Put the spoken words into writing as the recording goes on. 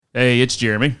Hey, it's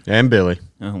Jeremy. And Billy.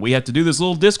 We have to do this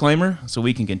little disclaimer so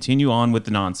we can continue on with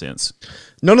the nonsense.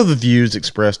 None of the views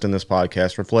expressed in this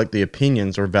podcast reflect the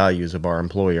opinions or values of our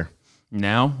employer.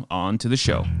 Now, on to the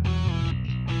show.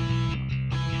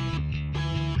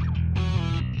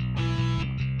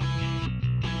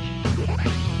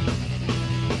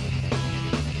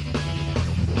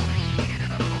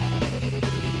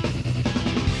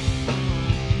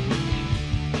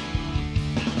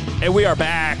 And we are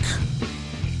back.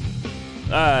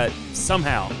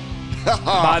 Somehow,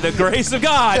 by the grace of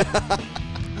God,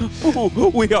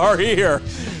 we are here.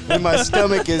 And my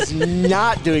stomach is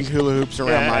not doing hula hoops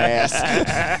around my ass.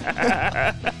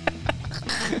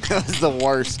 That was the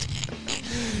worst.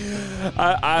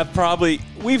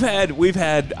 We've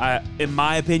had, in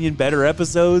my opinion, better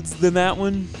episodes than that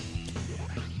one.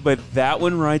 But that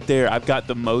one right there, I've got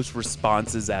the most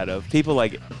responses out of. People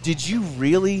like, did y'all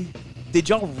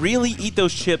really eat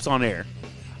those chips on air?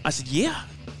 I said, yeah.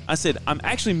 I said, I'm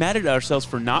actually mad at ourselves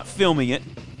for not filming it,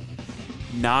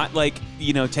 not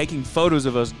taking photos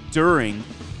of us during,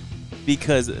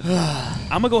 because I'm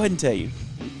going to go ahead and tell you,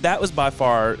 that was by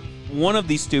far one of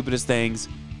the stupidest things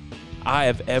I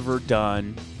have ever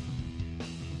done.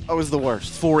 That was the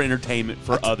worst. For entertainment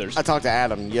for others. I talked to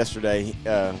Adam yesterday.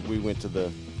 We went to the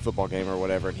football game or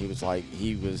whatever, and he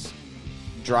was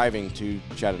driving to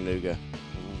Chattanooga,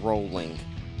 rolling,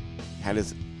 had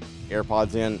his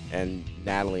AirPods in, and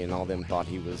Natalie and all them thought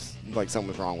he was like something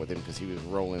was wrong with him because he was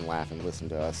rolling, laughing, listening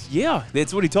to us. Yeah,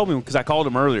 that's what he told me because I called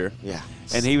him earlier. Yeah,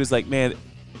 and he was like, "Man,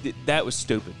 that was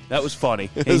stupid. That was funny."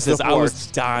 And he says, "I was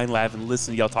dying laughing,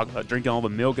 listening to y'all talk about drinking all the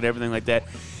milk and everything like that."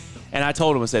 And I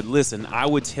told him, I said, "Listen, I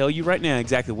would tell you right now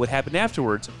exactly what happened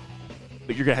afterwards,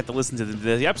 but you're gonna have to listen to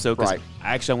the episode because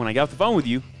actually, when I got off the phone with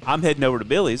you, I'm heading over to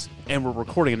Billy's and we're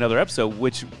recording another episode,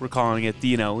 which we're calling it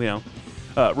the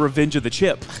Revenge of the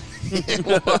Chip."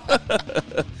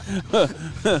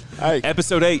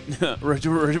 Episode 8,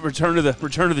 return to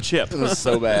the chip. It was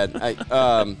so bad. Hey,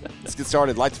 let's get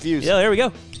started. Light the fuse. Yeah, there we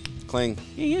go. Cling.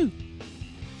 Yee.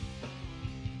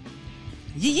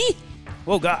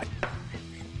 Oh God.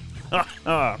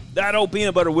 That old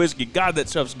peanut butter whiskey. God, that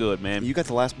stuff's good, man. You got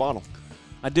the last bottle.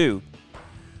 I do.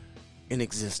 In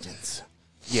existence.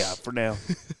 Yeah, for now.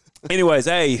 Anyways,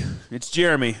 hey, it's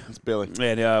Jeremy. It's Billy.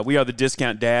 And we are the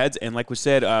Discount Dads. And like we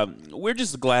said, we're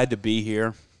just glad to be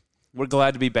here. We're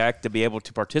glad to be back to be able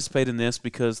to participate in this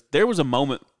because there was a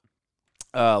moment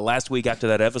last week after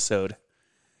that episode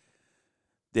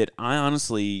that I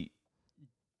honestly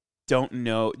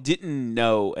didn't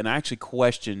know, and I actually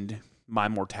questioned my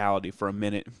mortality for a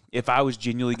minute if I was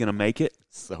genuinely going to make it.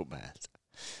 So bad.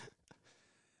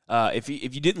 If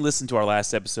you didn't listen to our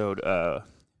last episode,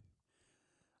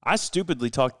 I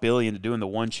stupidly talked Billy into doing the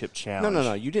one chip challenge.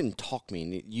 No. You didn't talk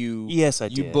me. Yes, I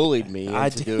did. You bullied me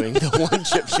into doing the one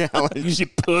chip challenge. You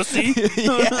pussy.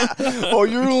 Yeah. Oh,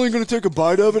 you're only going to take a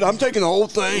bite of it? I'm taking the whole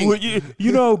thing. Well,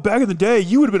 back in the day,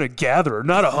 you would have been a gatherer,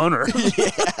 not a hunter.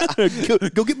 Yeah.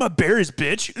 Go get my berries,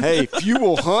 bitch. Hey,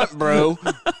 fuel hunt, bro.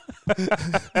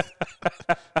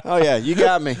 Oh, yeah, you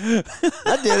got me.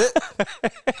 I did it.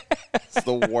 It's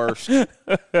the worst.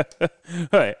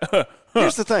 Hey,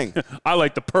 here's the thing. I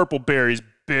like the purple berries,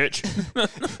 bitch.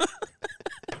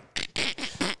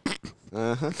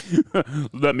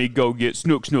 Let me go get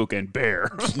Snook and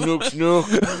Bear. Snook.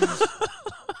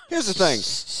 Here's the thing.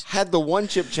 Had the one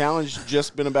chip challenge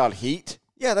just been about heat,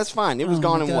 yeah, that's fine. It was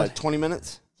gone in, 20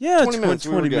 minutes? Yeah, 20 minutes.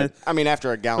 20 minutes. I mean,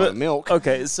 after a gallon of milk.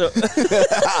 Okay, so.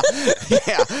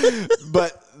 Yeah,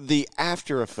 but the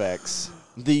after effects,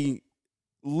 the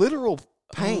literal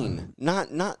pain, not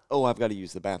I've got to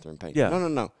use the bathroom pain. Yeah.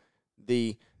 No.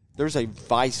 There's a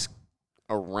vice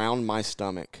around my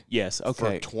stomach. Yes,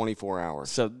 okay. For 24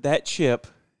 hours. So that chip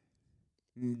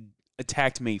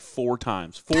attacked me 4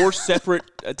 times. 4 separate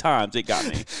times it got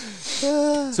me.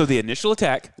 So the initial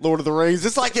attack. Lord of the Rings.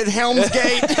 It's like in Helm's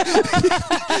Gate.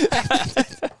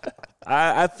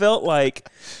 I felt like,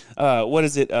 what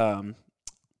is it?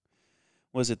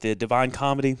 Was it the Divine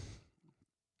Comedy?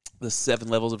 The 7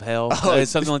 Levels of Hell?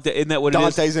 Something like that. Isn't that what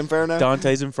Dante's it is? Inferno?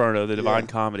 Dante's Inferno, the Divine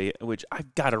Comedy, which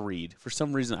I've got to read. For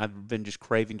some reason, I've been just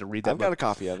craving to read that I've got a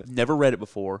copy of it. Never read it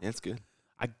before. Yeah, it's good.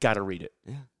 I got to read it.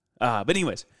 Yeah. But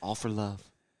anyways. All for love.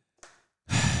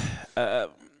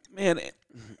 Man,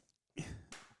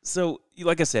 so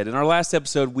like I said, in our last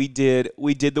episode, we did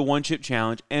the one chip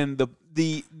challenge, and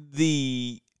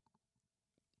the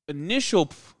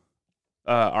initial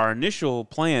our initial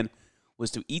plan was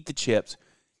to eat the chips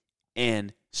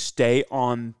and stay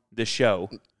on the show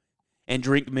and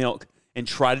drink milk and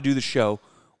try to do the show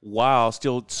while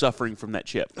still suffering from that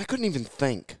chip. I couldn't even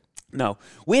think. No,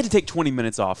 we had to take 20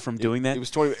 minutes off from doing that It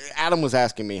was 20. Adam was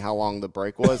asking me how long the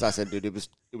break was. I said, dude, it was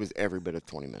every bit of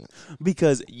 20 minutes.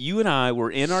 because you and I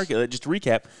were in our, just to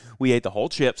recap, we ate the whole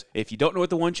chips. If you don't know what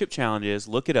the one chip challenge is,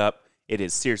 look it up. It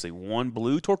is seriously one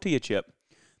blue tortilla chip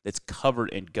that's covered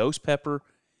in ghost pepper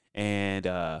and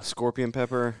Scorpion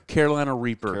pepper, Carolina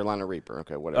Reaper. Carolina Reaper.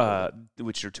 Okay, whatever.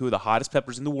 Which are two of the hottest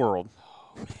peppers in the world.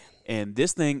 Oh, man. And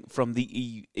this thing, from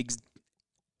the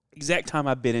exact time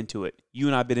I bit into it, you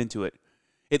and I bit into it,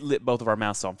 it lit both of our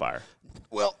mouths on fire.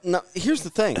 Well, no, here's the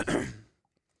thing.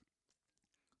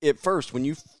 At first, when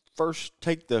you first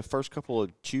take the first couple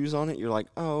of chews on it, you're like,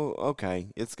 oh, okay,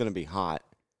 it's going to be hot.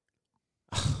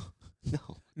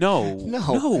 No,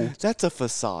 that's a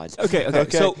facade. Okay.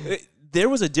 So there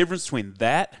was a difference between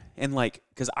that and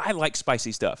because I like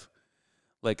spicy stuff.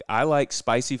 Like I like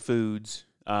spicy foods.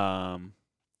 I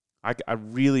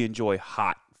really enjoy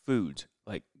hot foods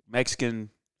like Mexican,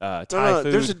 Thai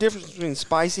food. There's a difference between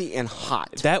spicy and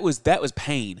hot. That was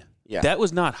pain. Yeah. That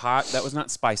was not hot. That was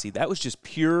not spicy. That was just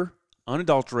pure,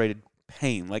 unadulterated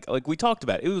pain. Like we talked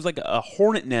about. It was like a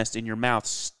hornet nest in your mouth,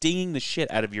 stinging the shit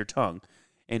out of your tongue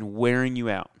and wearing you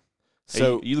out.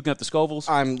 So you looking up the Scovilles?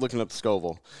 I'm looking up the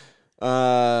Scoville.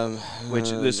 Which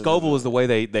the Scoville is the way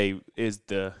they is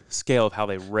the scale of how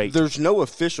they rate. There's no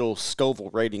official Scoville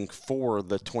rating for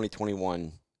the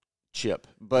 2021 chip,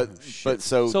 but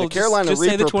the Carolina just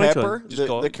say the Reaper 2020. pepper, Just go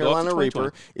the up to Carolina 2020.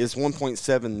 Reaper is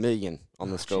 1.7 million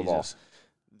on the Scoville. Jesus.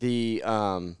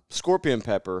 The Scorpion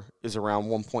pepper is around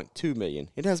 1.2 million.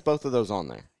 It has both of those on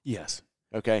there. Yes.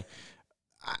 Okay.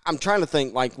 I'm trying to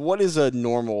think, what is a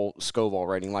normal Scoville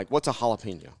rating? Like, what's a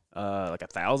jalapeno? Like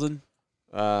 1,000.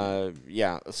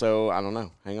 Yeah. So I don't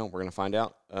know. Hang on, we're gonna find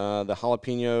out. The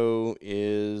jalapeno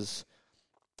is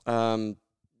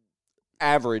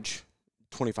average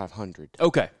 2,500.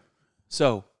 Okay.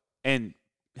 So, and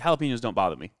jalapenos don't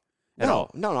bother me at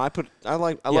all. No. I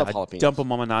love jalapenos. Dump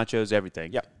them on my nachos,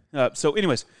 everything. Yep. So,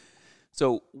 anyways,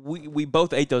 we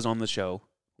both ate those on the show.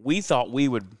 We thought we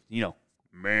would,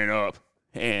 man up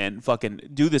and fucking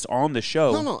do this on the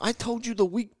show. No. I told you the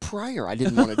week prior I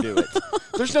didn't want to do it.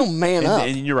 There's no man up.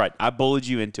 And you're right. I bullied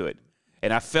you into it,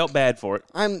 and I felt bad for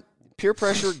it. Peer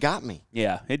pressure got me.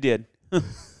 Yeah, it did.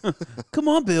 Come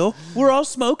on, Bill. We're all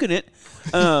smoking it.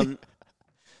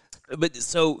 But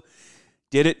so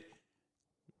did it.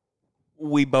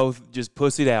 We both just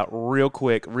pussied out real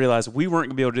quick, realized we weren't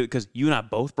going to be able to do it because you and I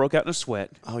both broke out in a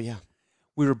sweat. Oh, yeah.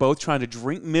 We were both trying to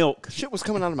drink milk. Shit was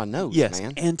coming out of my nose, yes,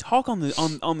 man. and talk on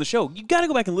the show. You got to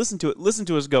go back and listen to it. Listen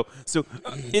to us go. So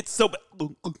it's so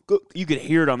you could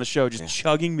hear it on the show, just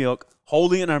chugging milk,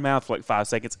 holding it in our mouth for like 5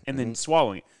 seconds, and then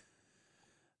swallowing it.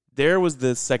 There was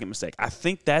the second mistake. I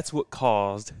think that's what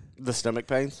caused The stomach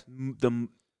pains?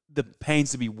 the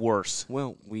pains to be worse.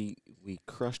 Well, we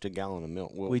crushed a gallon of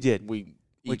milk. Well, We did. We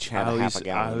each had half a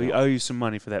gallon of milk. I owe you some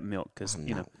money for that milk because I'm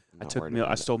I not took worried milk.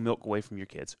 about I it. stole milk away from your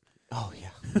kids. Oh, yeah.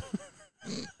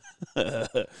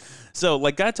 So,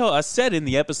 I said in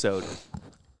the episode,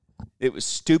 it was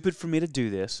stupid for me to do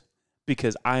this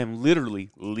because I am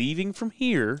literally leaving from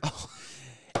here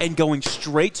and going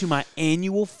straight to my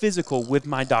annual physical with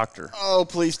my doctor. Oh,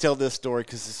 please tell this story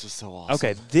because this was so awesome.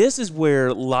 Okay, this is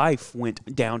where life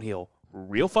went downhill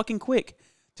real fucking quick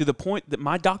to the point that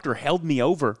my doctor held me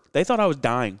over. They thought I was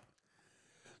dying.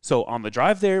 So on the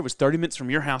drive there, it was 30 minutes from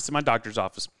your house to my doctor's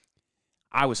office.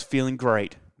 I was feeling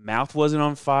great. Mouth wasn't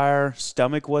on fire.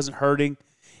 Stomach wasn't hurting.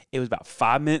 It was about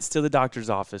 5 minutes to the doctor's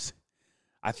office.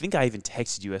 I think I even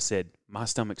texted you. I said, my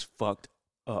stomach's fucked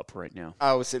up right now.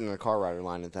 I was sitting in a car rider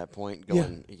line at that point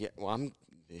going,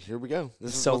 here we go.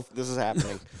 This is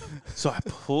happening. So I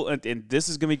pull, and this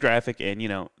is going to be graphic,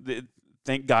 and,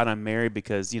 thank God I'm married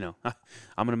because, I'm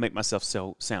going to make myself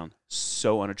sound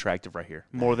so unattractive right here,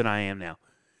 more than I am now.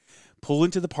 Pull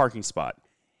into the parking spot,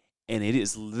 and it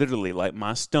is literally like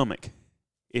my stomach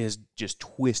is just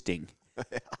twisting,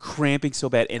 cramping so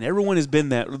bad. And everyone has been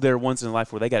there once in their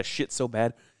life where they got a shit so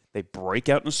bad, they break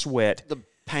out in a sweat. The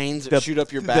pains that shoot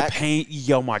up your back. The pain,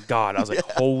 oh my God. I was like,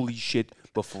 holy shit.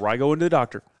 Before I go into the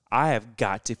doctor, I have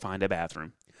got to find a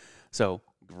bathroom. So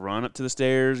run up to the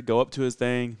stairs, go up to his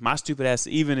thing. My stupid ass,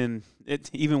 even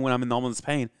when I'm in all this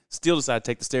pain, still decide to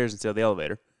take the stairs instead of the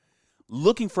elevator.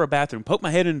 Looking for a bathroom, poke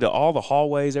my head into all the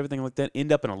hallways, everything like that,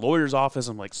 end up in a lawyer's office.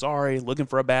 I'm like, sorry, looking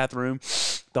for a bathroom.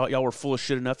 Thought y'all were full of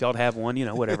shit enough y'all to have one,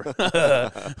 whatever.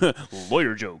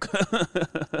 Lawyer joke. Hey,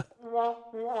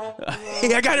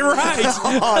 I got it right.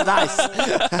 Oh,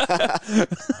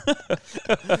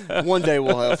 nice. One day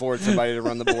we'll afford somebody to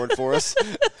run the board for us.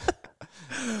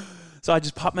 So I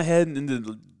just pop my head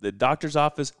into the doctor's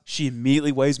office. She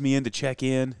immediately weighs me in to check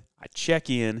in. I check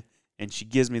in, and she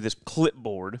gives me this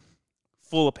clipboard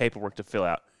full of paperwork to fill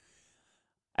out.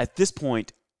 At this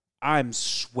point, I'm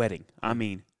sweating. I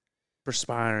mean,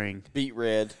 perspiring. Beet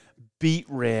red,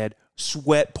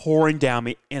 sweat pouring down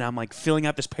me, and I'm like filling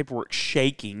out this paperwork,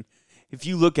 shaking. If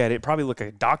you look at it, probably look like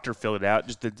a doctor filled it out,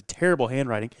 just the terrible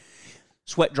handwriting.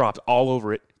 Sweat drops all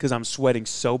over it because I'm sweating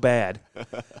so bad.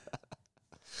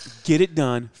 Get it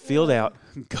done, filled out,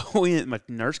 go in. My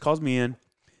nurse calls me in,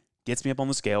 gets me up on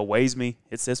the scale, weighs me.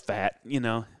 It says fat,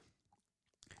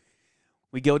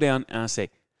 We go down, and I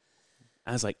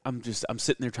was like, I'm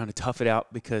sitting there trying to tough it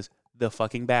out because the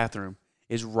fucking bathroom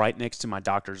is right next to my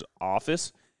doctor's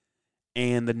office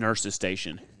and the nurse's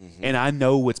station. Mm-hmm. And I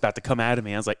know what's about to come out of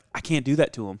me. I was like, I can't do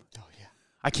that to him. Oh, yeah.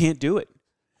 I can't do it.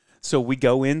 So we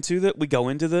go into the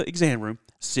exam room,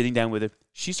 sitting down with her.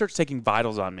 She starts taking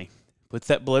vitals on me, puts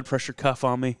that blood pressure cuff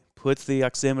on me, puts the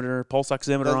pulse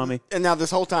oximeter on me. And now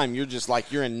this whole time you're just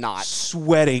like you're in knots,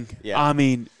 sweating. Yeah. I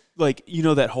mean,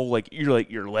 that whole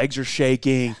your legs are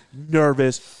shaking,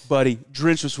 nervous, buddy,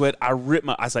 drenched with sweat. I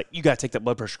was like, you gotta take that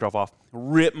blood pressure cuff off.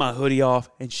 Rip my hoodie off,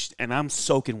 and I'm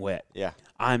soaking wet. Yeah.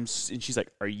 And she's like,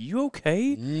 "Are you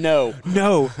okay?" No.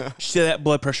 She said that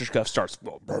blood pressure cuff starts.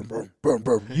 Burn.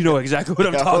 You know exactly what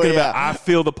I'm talking about. I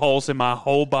feel the pulse in my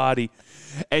whole body.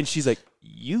 And she's like,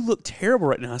 "You look terrible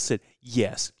right now." I said,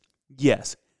 Yes.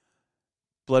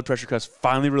 Blood pressure cuff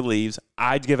finally relieves.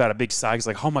 I'd give out a big sigh. It's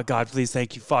like, "Oh my God, please,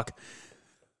 thank you, fuck."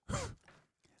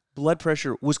 Blood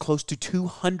pressure was close to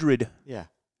 200. Yeah.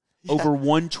 Over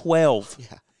 112.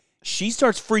 Yeah. She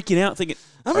starts freaking out, thinking,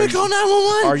 I'm going to call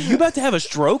 911. Are you about to have a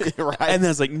stroke? Right. And then I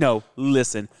was like, no,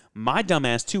 listen, my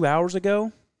dumbass 2 hours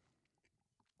ago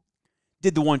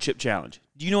did the 1-chip challenge.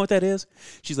 Do you know what that is?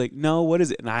 She's like, no, what is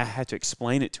it? And I had to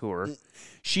explain it to her.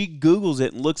 She Googles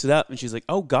it and looks it up, and she's like,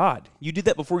 oh, God, you did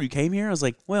that before you came here? I was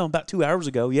like, well, about 2 hours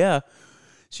ago, yeah.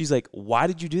 She's like, why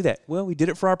did you do that? Well, we did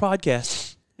it for our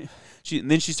podcast.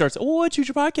 And then she starts, oh, what's your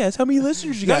podcast? How many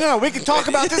listeners you got? No, we can talk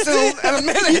about this in a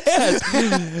minute.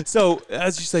 Yes. So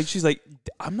she's like,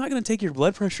 I'm not going to take your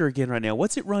blood pressure again right now.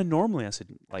 What's it run normally? I said,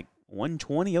 like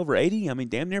 120 over 80. I mean,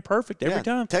 damn near perfect every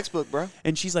time. Textbook, bro.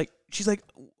 And she's like,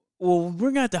 well,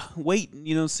 we're going to have to wait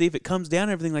and, see if it comes down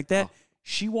and everything like that. Oh.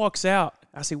 She walks out.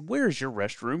 I say, where's your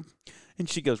restroom? And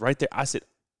she goes, right there. I said,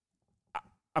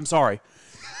 I'm sorry.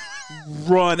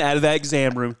 Run out of that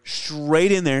exam room,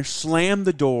 straight in there, slam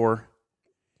the door.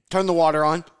 Turn the water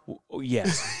on.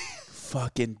 Yes.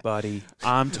 Fucking buddy.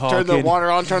 I'm talking. Turn the water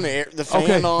on, turn the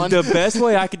fan on. The best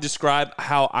way I could describe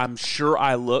how I'm sure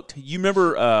I looked, you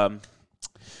remember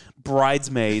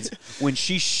Bridesmaids when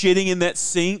she's shitting in that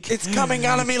sink? It's coming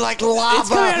out of me like lava. It's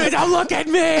coming out of me. Don't look at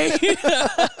me.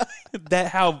 That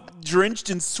how drenched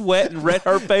in sweat and red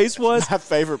her face was. My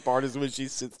favorite part is when she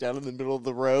sits down in the middle of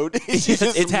the road.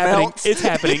 It's happening.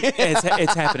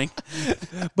 It's happening.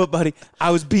 But buddy,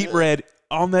 I was beet red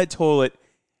on that toilet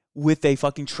with a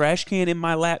fucking trash can in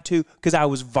my lap too, because I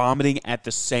was vomiting at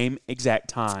the same exact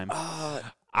time.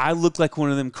 I looked like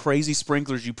one of them crazy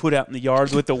sprinklers you put out in the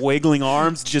yards with the wiggling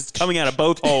arms just coming out of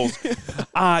both holes.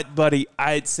 Buddy,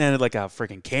 it sounded like a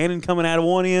freaking cannon coming out of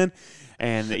one end,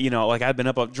 and like I'd been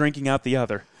up drinking out the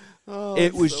other. Oh,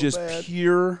 it was so just bad.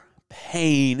 Pure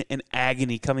pain and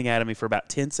agony coming out of me for about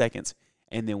 10 seconds,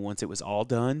 and then once it was all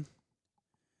done,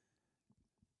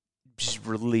 just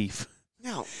relief.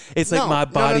 No, it's like my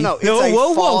body. No. It's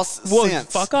a false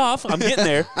sense. Fuck off! I'm getting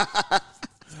there.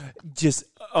 Just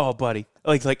buddy,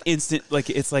 like instant, like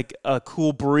it's like a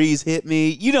cool breeze hit me.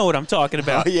 You know what I'm talking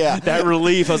about? Oh, yeah, that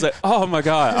relief. I was like, oh my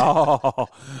God,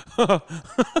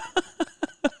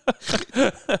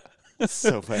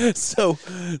 so bad. So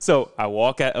I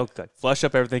walk out, okay, flush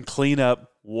up everything, clean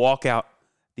up, walk out.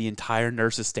 The entire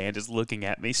nurse's stand is looking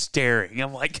at me, staring.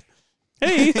 I'm like,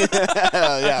 hey,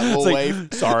 yeah, we'll wave.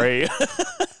 Sorry.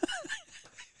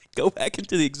 Go back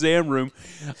into the exam room.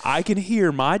 I can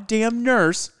hear my damn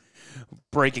nurse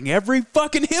breaking every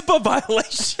fucking HIPAA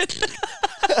violation.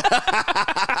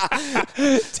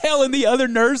 Telling the other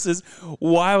nurses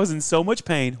why I was in so much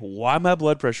pain, why my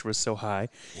blood pressure was so high,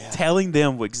 telling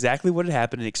them exactly what had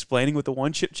happened and explaining what the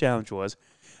 1-chip challenge was.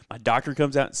 My doctor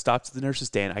comes out and stops at the nurse's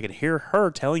stand. I can hear her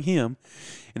telling him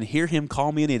and hear him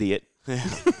call me an idiot.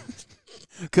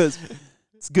 Because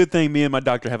it's a good thing me and my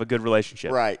doctor have a good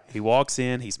relationship. Right. He walks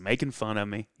in. He's making fun of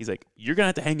me. He's like, you're going to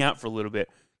have to hang out for a little bit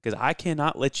because I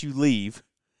cannot let you leave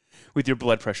with your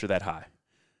blood pressure that high.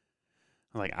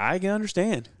 I'm like, I can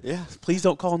understand. Yeah. Please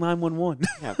don't call 911.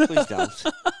 Yeah, please don't.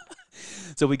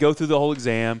 So we go through the whole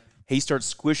exam. He starts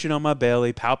squishing on my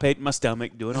belly, palpating my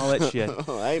stomach, doing all that shit.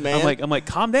 Hey, man. I'm like,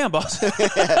 calm down, boss.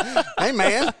 Hey,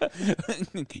 man.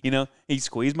 He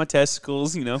squeezed my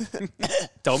testicles,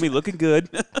 told me looking good.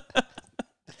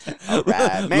 All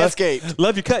right, Manscaped.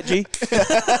 Love your cut, G.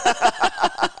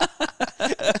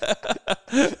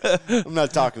 I'm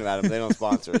not talking about them. They don't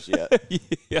sponsor us yet.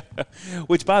 Yeah.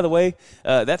 Which, by the way,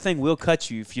 that thing will cut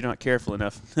you if you're not careful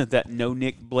enough. That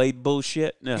no-nick blade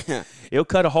bullshit. No. It'll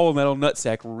cut a hole in that old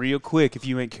nutsack real quick if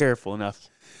you ain't careful enough.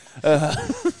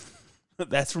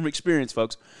 That's from experience,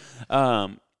 folks.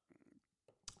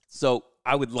 So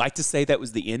I would like to say that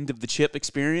was the end of the chip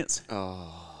experience.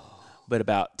 Oh. But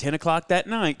about 10 o'clock that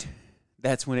night,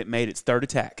 that's when it made its third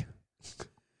attack.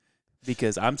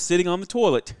 Because I'm sitting on the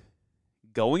toilet,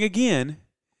 going again,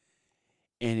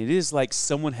 and it is like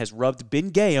someone has rubbed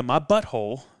Bengay on my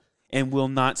butthole and will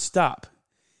not stop.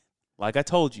 Like I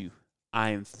told you, I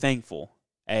am thankful,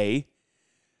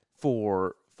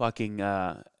 for fucking,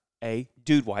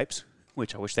 Dude Wipes,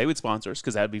 which I wish they would sponsor us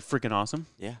because that would be freaking awesome.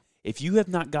 Yeah. If you have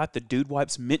not got the Dude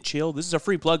Wipes Mint Chill, this is a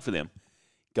free plug for them.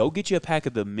 Go get you a pack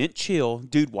of the Mint Chill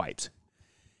Dude Wipes.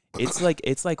 It's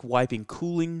like wiping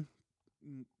cooling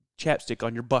chapstick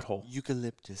on your butthole.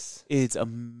 Eucalyptus. It's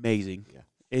amazing. Yeah.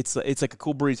 It's like a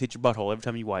cool breeze hit your butthole every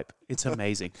time you wipe. It's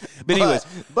amazing. But anyways,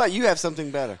 but you have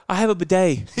something better. I have a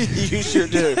bidet. You sure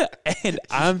do. And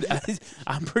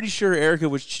I'm pretty sure Erica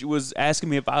was asking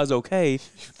me if I was okay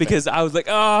because I was like,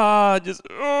 oh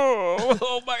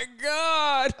my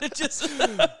God.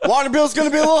 Water bill's gonna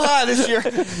be a little high this year.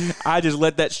 I just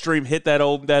let that stream hit that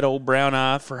old brown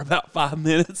eye for about 5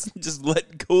 minutes. Just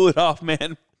cool it off,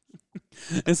 man.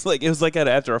 It was like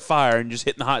after a fire and just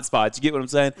hitting the hot spots. You get what I'm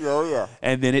saying? Oh yeah.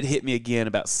 And then it hit me again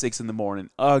about 6 a.m.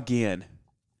 again.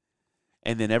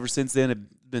 And then ever since then, it's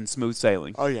been smooth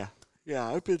sailing. Oh yeah. Yeah,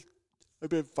 I've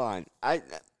been fine.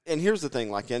 And here's the thing,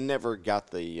 like I never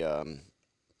got the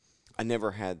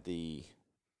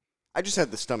I just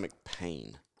had the stomach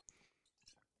pain.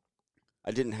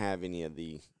 I didn't have any of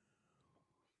the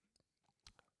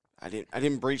I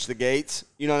didn't breach the gates,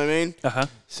 you know what I mean? Uh-huh.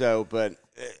 So, but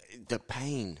the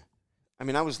pain. I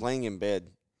mean, I was laying in bed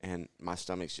and my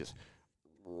stomach's just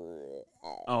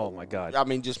Oh my God. I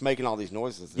mean, just making all these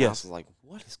noises. And I was like,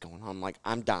 what is going on? I'm like,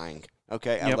 I'm dying.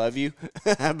 Okay, I love you,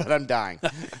 but I'm dying.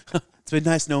 It's been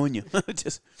nice knowing you.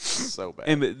 Just so bad.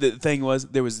 And the thing was,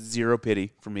 there was zero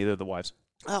pity from either of the wives.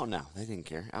 Oh, no, they didn't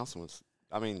care. Allison was,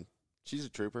 I mean, she's a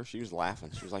trooper. She was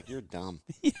laughing. She was like, you're dumb.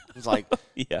 I was like,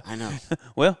 Yeah. I know.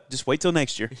 Well, just wait till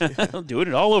next year. I'll do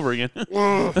it all over again.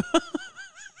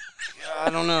 I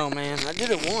don't know, man. I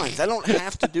did it once. I don't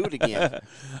have to do it again.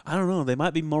 I don't know. They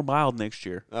might be more mild next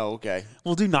year. Oh, okay.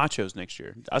 We'll do nachos next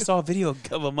year. I saw a video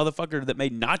of a motherfucker that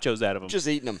made nachos out of them. Just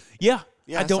eating them. Yeah.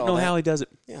 Yeah, I don't saw know that. how he does it.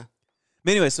 Yeah.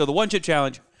 But anyway, so the one chip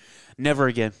challenge, never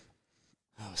again.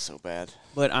 Oh, so bad.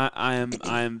 But I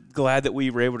am glad that we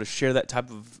were able to share that type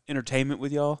of entertainment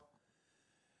with y'all.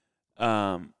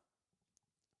 But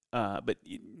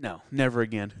no, never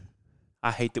again. I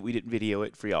hate that we didn't video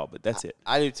it for y'all, but that's it.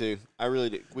 I do too. I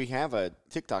really do. We have a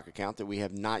TikTok account that we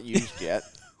have not used yet.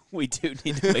 We do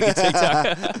need to make a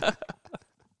TikTok.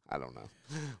 I don't know.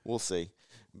 We'll see.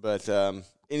 But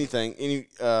anything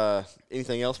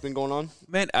else been going on?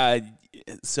 Man,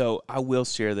 so I will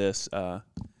share this,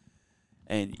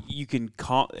 and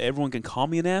everyone can call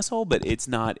me an asshole, but it's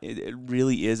not. It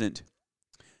really isn't.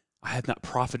 I have not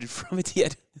profited from it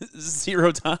yet.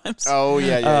 0 times. Oh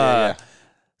yeah.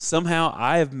 Somehow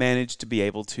I have managed to be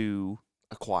able to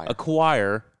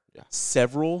acquire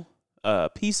several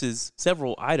pieces,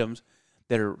 several items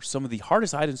that are some of the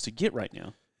hardest items to get right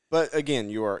now. But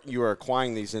again, you are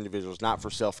acquiring these individuals not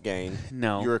for self gain.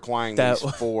 No, you're acquiring these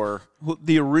for. Well,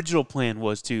 the original plan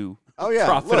was to. Oh yeah,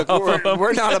 profit look,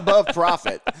 we're not above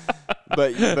profit,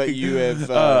 but you have.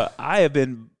 I have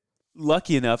been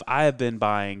lucky enough. I have been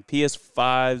buying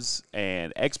PS5s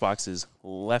and Xboxes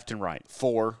left and right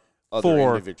for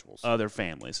individuals, other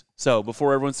families. So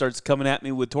before everyone starts coming at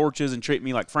me with torches and treating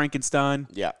me like Frankenstein,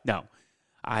 no,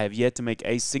 I have yet to make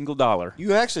a single dollar.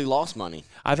 You actually lost money.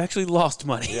 I've actually lost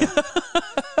money. Yeah,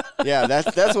 yeah,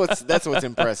 that's what's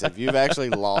impressive. You've actually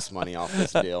lost money off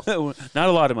this deal. Not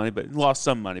a lot of money, but lost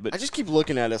some money. But I just keep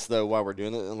looking at us though while we're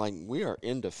doing it, and like we are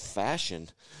into fashion.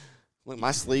 Look,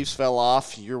 my sleeves fell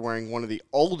off. You're wearing one of the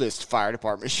oldest fire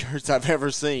department shirts I've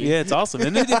ever seen. Yeah, it's awesome,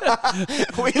 isn't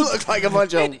it? We look like a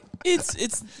bunch of. It's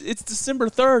December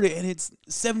 3rd and it's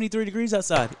 73 degrees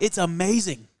outside. It's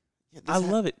amazing. Yeah, I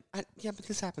love it. But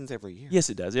this happens every year. Yes,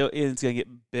 it does. It's gonna get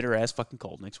bitter ass fucking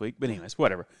cold next week. But anyways,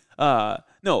 whatever.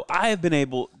 No, I have been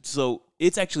able. So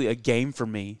it's actually a game for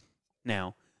me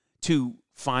now to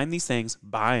find these things,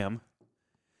 buy them.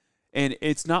 And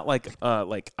it's not like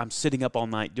I'm sitting up all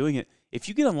night doing it. If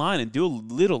you get online and do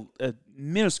a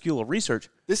minuscule research.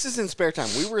 This is in spare time.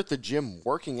 We were at the gym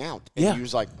working out. And you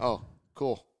was like, oh,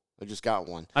 cool. I just got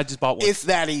one. I just bought one. It's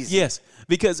that easy. Yes,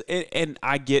 because and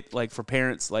I get like for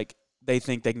parents like they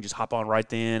think they can just hop on right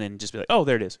then and just be like, oh,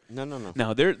 there it is. No.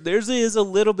 No, there's is a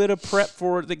little bit of prep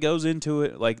for it that goes into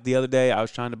it. Like the other day, I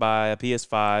was trying to buy a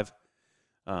PS5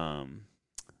 from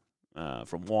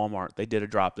Walmart. They did a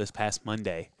drop this past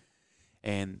Monday,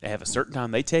 and they have a certain time.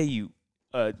 They tell you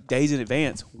days in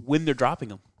advance when they're dropping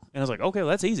them. And I was like, okay, well,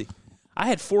 that's easy. I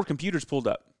had 4 computers pulled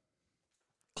up,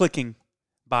 clicking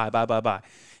buy.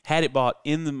 Had it bought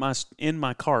in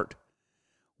my cart,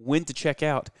 went to check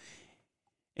out,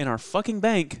 and our fucking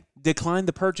bank declined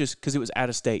the purchase because it was out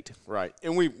of state. Right.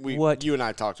 And we What you and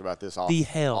I talked about this the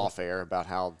hell? off air about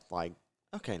how, like,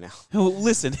 okay, now. Well,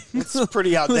 listen. It's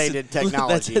pretty outdated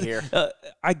technology here.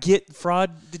 I get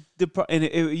fraud, and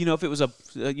if it was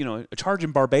a charge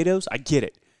in Barbados, I get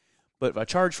it. But if I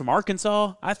charge from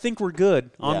Arkansas, I think we're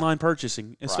good online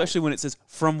purchasing, especially when it says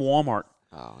from Walmart.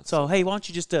 Oh, So, hey, why don't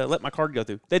you just let my card go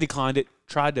through? They declined it,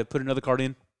 tried to put another card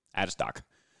in, out of stock.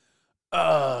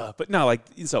 But no, like,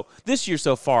 so this year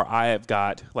so far, I have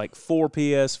got like 4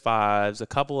 PS5s, a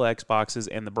couple of Xboxes,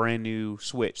 and the brand new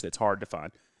Switch that's hard to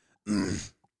find.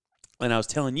 And I was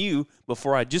telling you,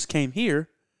 before I just came here,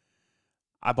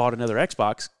 I bought another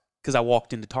Xbox because I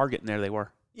walked into Target and there they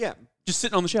were. Yeah. Just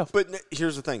sitting on the shelf. But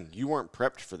here's the thing. You weren't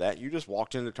prepped for that. You just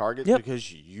walked into Target Yep.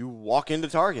 because you walk into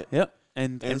Target. Yep.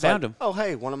 And it's found like, them. Oh,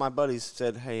 hey, one of my buddies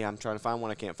said, hey, I'm trying to find one.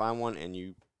 I can't find one. And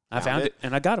you I found it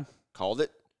and I got them. Called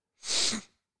it.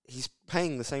 He's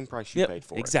paying the same price you paid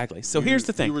for exactly. it. So here's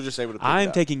the thing. You were just able to pick it I'm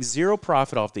up. taking zero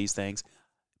profit off these things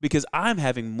because I'm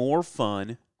having more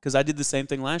fun because I did the same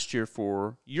thing last year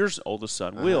for your oldest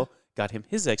son, Will, got him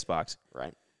his Xbox.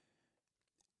 Right.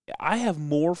 I have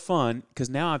more fun because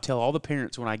now I tell all the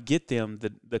parents when I get them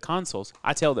the consoles,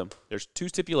 I tell them there's 2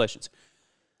 stipulations.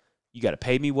 You got to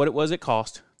pay me what it was it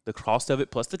cost, the cost of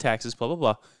it plus the taxes, blah, blah,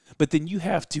 blah. But then you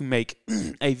have to make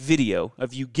a video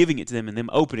of you giving it to them and them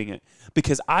opening it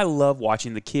because I love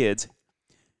watching the kids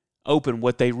open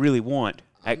what they really want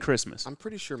at Christmas. I'm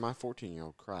pretty sure my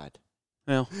 14-year-old cried.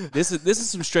 Well, this is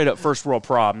some straight up first world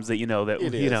problems that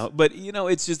It is. but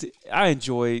it's just I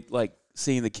enjoy like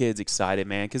seeing the kids excited,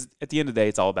 man, because at the end of the day,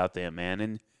 it's all about them, man,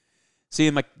 and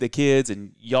seeing the kids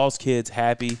and y'all's kids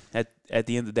happy at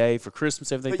the end of the day for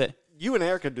Christmas, everything But that. you and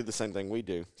Erica do the same thing we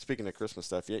do. Speaking of Christmas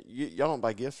stuff, y'all don't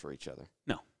buy gifts for each other.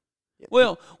 No, Yeah.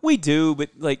 well, we do, but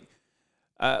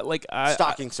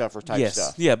Stocking stuffer type yes,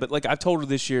 stuff. yeah, but like I've told her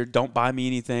this year, don't buy me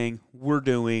anything.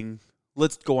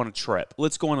 Let's go on a trip.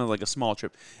 Let's go on a small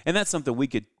trip, and that's something we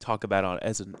could talk about on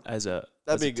as a.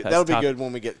 That'll be good. That'll be good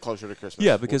when we get closer to Christmas.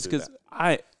 Yeah, We'll because do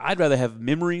that. I'd rather have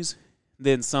memories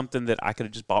than something that I could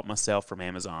have just bought myself from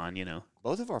Amazon.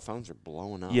 both of our phones are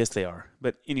blowing up. Yes, they are.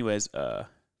 But anyways,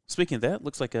 speaking of that,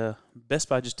 looks like Best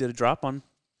Buy just did a drop on.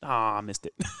 I missed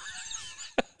it.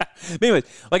 But anyways,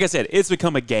 like I said, it's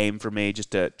become a game for me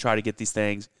just to try to get these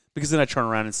things because then I turn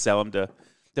around and sell them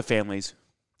to families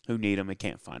who need them and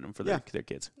can't find them for their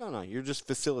kids. No, you're just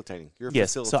facilitating. You're a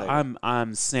Yes, so facilitator.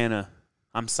 I'm Santa.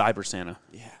 I'm Cyber Santa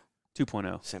Yeah.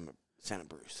 2.0. Santa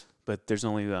Bruce. But there's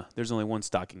only one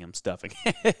stocking I'm stuffing.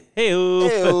 Hey,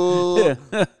 Hey-o.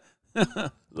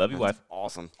 love you, wife.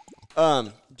 Awesome.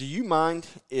 Do you mind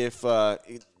if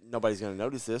nobody's going to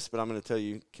notice this, but I'm going to tell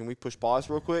you, can we push pause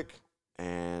real quick?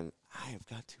 And I have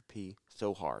got to pee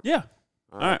so hard. Yeah.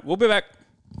 All right, we'll be back.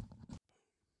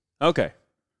 Okay,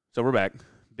 so we're back.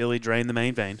 Billy drained the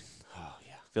main vein. Oh,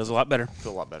 yeah. Feels a lot better.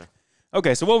 Feel a lot better.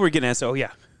 Okay, so what we're getting at,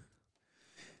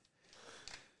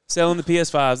 selling the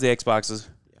PS5s, the Xboxes.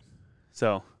 Yeah.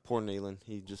 So Poor Nealon.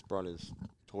 He just brought his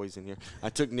toys in here. I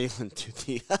took Nealon to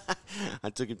the I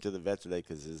took him to the vet today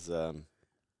because his the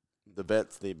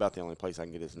vet's about the only place I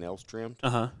can get his nails trimmed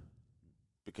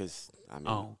because I mean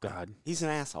oh god, he's an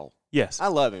asshole. yes, I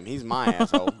love him. He's my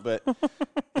asshole, but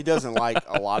he doesn't like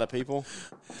a lot of people.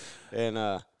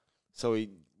 And so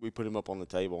we put him up on the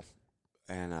table,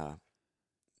 and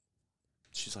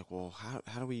she's like, "Well,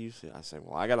 how do we use it?" I say,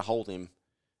 "Well, I got to hold him,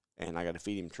 and I got to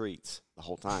feed him treats the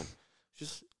whole time."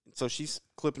 So she's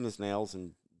clipping his nails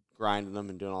and grinding them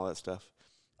and doing all that stuff.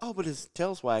 Oh, but his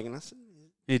tail's wagging. I said,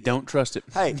 you don't trust it.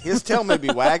 "Hey, his tail may be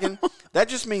wagging. That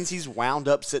just means he's wound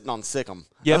up sitting on Sickum.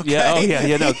 Yep, okay? yeah, oh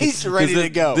yeah, no, He's ready to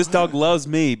go. This dog loves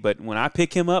me, but when I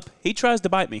pick him up, he tries to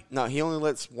bite me. No, he only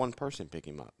lets one person pick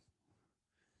him up.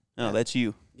 Oh, Yeah. that's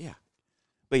you. Yeah.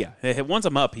 But yeah, once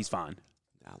I'm up, he's fine.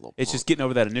 Ah, little It's punk. just getting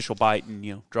over that initial bite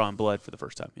and drawing blood for the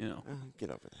first time. Get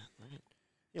over that. Right?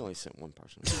 You only sent one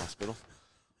person to the hospital.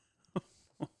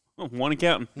 One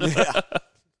accountant. Yeah.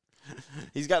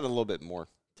 He's gotten a little bit more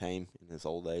tame in his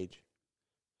old age.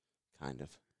 Kind of.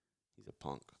 He's a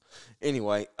punk.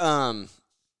 Anyway, man,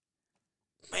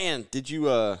 did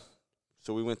you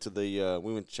So we went to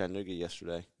Chattanooga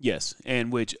yesterday. Yes,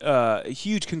 and which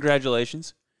huge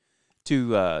congratulations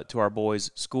to our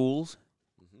boys' school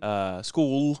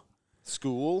DCA,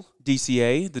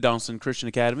 the Donaldson Christian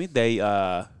Academy. They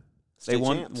won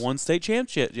state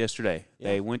championship yesterday. Yeah.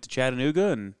 They went to Chattanooga,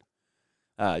 and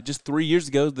just 3 years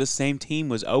ago, this same team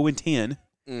was 0-10,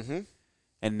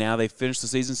 and now they finished the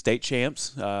season state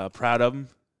champs. Proud of them.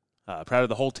 Proud of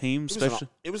the whole team, especially.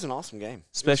 It was an awesome game.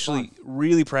 Especially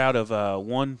really proud of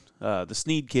the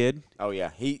Sneed kid. Oh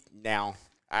yeah,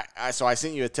 so I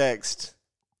sent you a text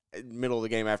in the middle of the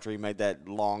game after he made that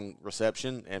long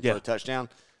reception and for a touchdown.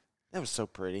 That was so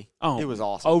pretty. Oh, it was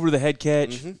awesome. Over the head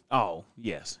catch. Oh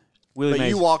yes, Willie but Mays.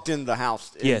 You walked in the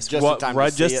house. Yes, just in time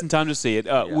to see in time to see it.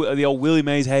 The old Willie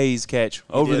Mays Hayes catch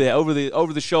over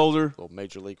the shoulder. Little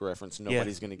major league reference.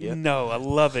 Nobody's gonna get. No, I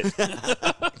love it.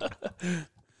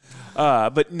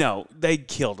 But no, they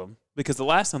killed them because the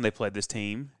last time they played this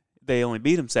team, they only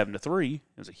beat them 7-3. It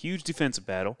was a huge defensive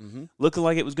battle, looking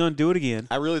like it was going to do it again.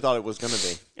 I really thought it was going to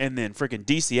be. And then freaking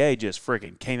DCA just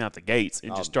freaking came out the gates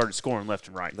and just started scoring left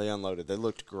and right. They unloaded. They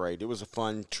looked great. It was a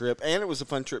fun trip, and it was a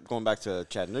fun trip going back to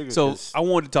Chattanooga. So I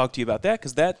wanted to talk to you about that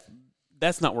because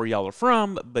that's not where y'all are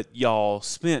from, but y'all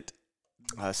spent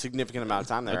a significant amount of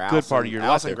time there. A good part of your life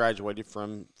Allison there. Graduated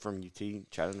from UT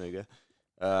Chattanooga.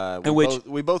 And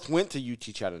we both went to UT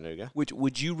Chattanooga. Which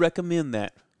would you recommend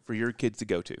that for your kids to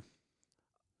go to?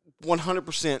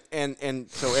 100%,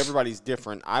 and so everybody's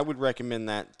different. I would recommend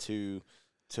that to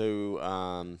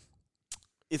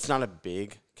it's not a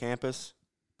big campus,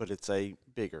 but it's a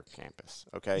bigger campus.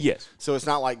 Okay. Yes. So it's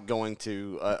not like going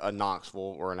to a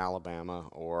Knoxville or an Alabama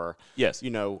or Yes.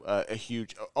 A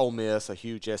huge Ole Miss, a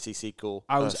huge SEC school.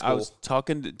 I was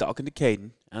talking to Caden.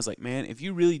 I was like, man, if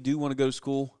you really do want to go to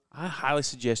school, I highly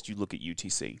suggest you look at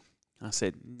UTC. I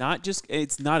said,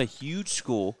 it's not a huge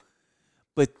school,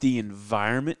 but the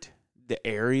environment, the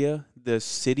area, the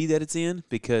city that it's in,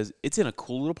 because it's in a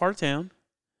cool little part of town.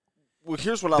 Well,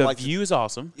 here's what the I like. The view is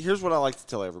awesome. Here's what I like to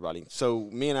tell everybody. So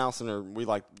me and Allison we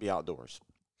like to be outdoors.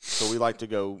 So we like to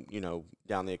go,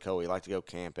 down the Ocoee. We like to go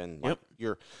camping. Yep.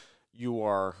 Like you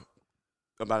are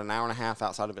about an hour and a half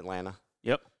outside of Atlanta.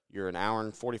 Yep. You're an hour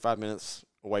and 45 minutes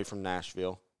away from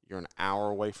Nashville. You're an hour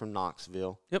away from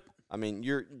Knoxville. Yep. I mean,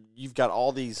 you've got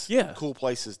all these cool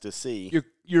places to see.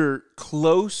 You're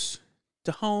close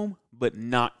to home, but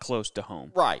not close to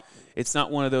home. Right. It's not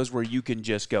one of those where you can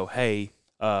just go, hey,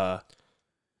 I'm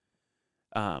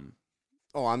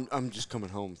just coming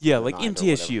home. Yeah, like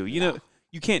MTSU.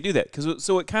 You can't do that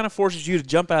so it kind of forces you to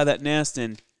jump out of that nest,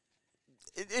 and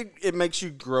it makes you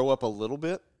grow up a little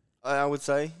bit. I would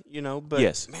say, but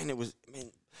yes.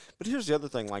 But here's the other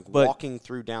thing, walking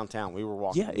through downtown. We were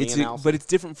walking. Yeah, but it's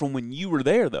different from when you were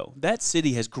there, though. That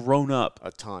city has grown up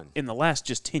a ton in the last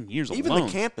just 10 years alone. Even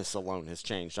the campus alone has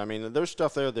changed. I mean, there's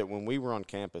stuff there that when we were on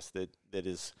campus that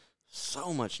is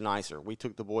so much nicer. We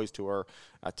took the boys to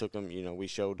I took them, we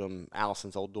showed them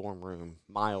Allison's old dorm room,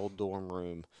 my old dorm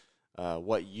room,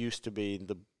 what used to be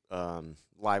the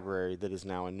library that is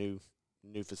now a new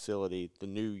facility, the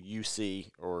new UC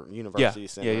or University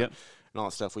Center. And all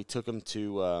that stuff. We took them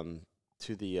to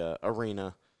the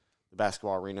arena, the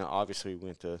basketball arena. Obviously, we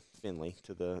went to Finley,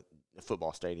 to the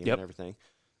football stadium and everything.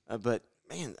 But,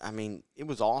 man, I mean, it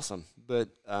was awesome. But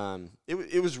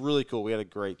it was really cool. We had a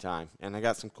great time. And I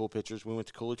got some cool pictures. We went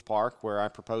to Coolidge Park where I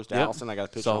proposed to Allison. I got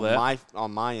a picture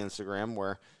on my Instagram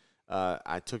where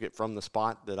I took it from the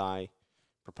spot that I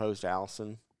proposed to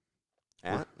Allison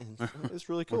at. And it was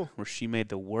really cool. Where she made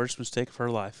the worst mistake of her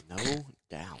life. No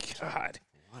doubt. God.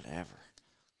 Whatever.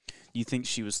 You think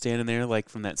she was standing there like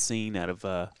from that scene out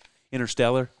of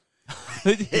Interstellar?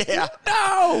 Yeah.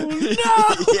 No.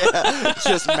 Yeah.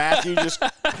 Just Matthew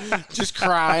just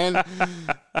crying.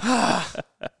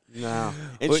 No.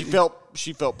 And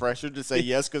she felt pressured to say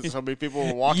yes because so many people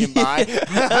were walking by.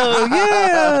 Oh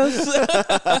yes.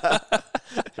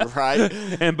 Right.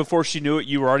 And before she knew it,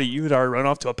 you had already run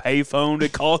off to a payphone to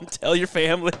call and tell your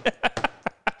family.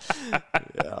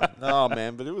 Yeah. Oh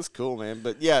man, but it was cool, man.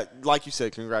 But yeah, like you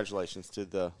said, congratulations to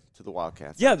the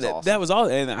Wildcats. Yeah, that was all.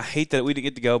 And I hate that we didn't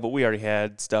get to go, but we already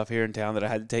had stuff here in town that I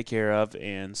had to take care of,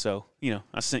 and so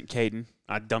I sent Caden.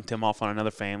 I dumped him off on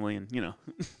another family, and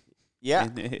Yeah,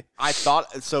 I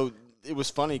thought so. It was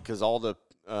funny because all the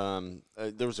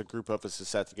there was a group of us that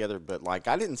sat together, but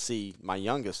I didn't see my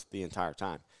youngest the entire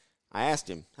time. I asked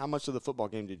him, "How much of the football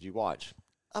game did you watch?"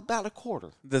 About a quarter.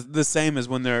 The same as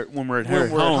when we're at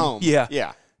home. Yeah,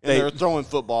 yeah. And they're throwing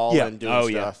football and doing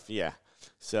stuff. Yeah. Yeah.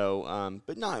 So,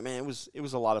 but no, man, it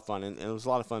was a lot of fun, and it was a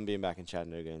lot of fun being back in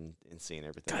Chattanooga and seeing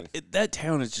everything. God, that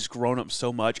town has just grown up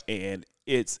so much, and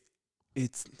it's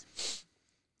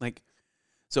like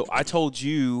So I told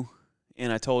you,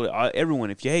 and I told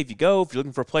everyone, if you're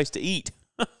looking for a place to eat,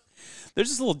 there's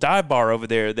this little dive bar over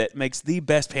there that makes the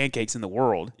best pancakes in the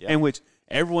world, Yeah. in which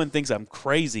everyone thinks I'm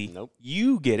crazy. Nope.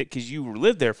 You get it because you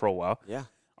lived there for a while. Yeah.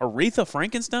 Aretha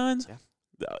Frankenstein's.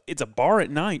 Yeah. It's a bar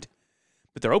at night,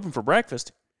 but they're open for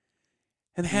breakfast,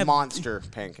 and they have Monster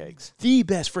pancakes. the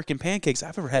best freaking pancakes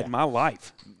I've ever had in my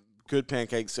life. Good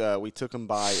pancakes. We took them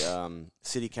by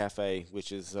City Cafe,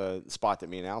 which is a spot that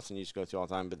me and Allison used to go to all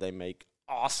the time. But they make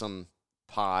awesome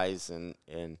pies, and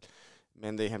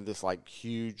man, they have this like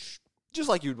huge, just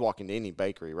like you would walk into any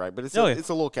bakery, right? But it's it's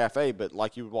a little cafe, but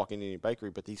like you would walk into any bakery.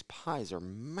 But these pies are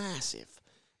massive,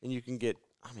 and you can get.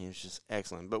 I mean, it's just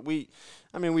excellent. But we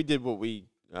did what we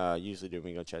usually do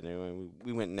when we go to Chattanooga, and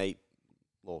we went and ate.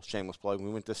 Little shameless plug. We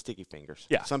went to Sticky Fingers.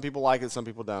 Yeah. Some people like it. Some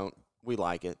people don't. We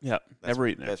like it. Yeah, never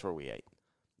eaten there. That's where we ate.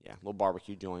 Yeah, little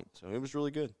barbecue joint. So it was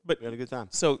really good. But we had a good time.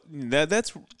 So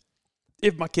that's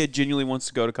if my kid genuinely wants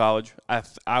to go to college,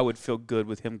 I would feel good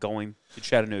with him going to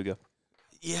Chattanooga.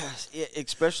 Yes,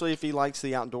 especially if he likes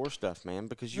the outdoor stuff, man,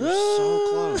 because you're so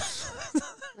close.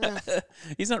 Yeah.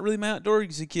 He's not really my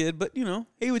outdoorsy kid, but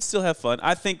he would still have fun.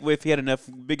 I think if he had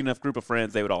big enough group of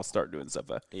friends, they would all start doing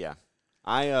stuff. Yeah.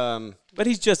 But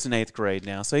he's just in 8th grade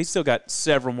now, so he's still got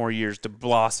several more years to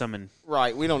blossom and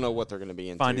right. We don't know what they're going to be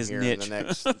into find his here niche in the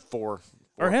next four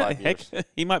or or 5 heck, years.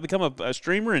 he might become a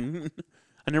streamer, and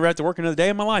I never have to work another day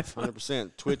in my life.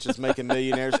 100%. Twitch is making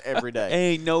millionaires every day.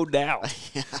 Ain't no doubt.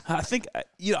 I think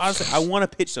honestly, I want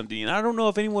to pitch something, and I don't know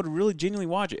if anyone would really genuinely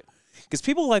watch it because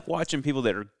people like watching people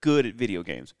that are good at video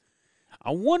games.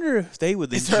 I wonder if they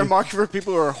would. Is there a market for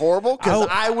people who are horrible? Because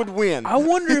I would win. I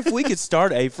wonder if we could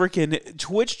start a freaking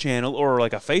Twitch channel or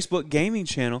like a Facebook gaming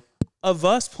channel of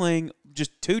us playing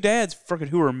just two dads freaking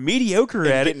who are mediocre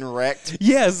at it. Getting wrecked.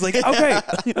 Yeah, it's like, okay.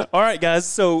 All right, guys.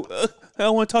 So I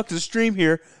want to talk to the stream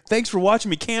here. Thanks for watching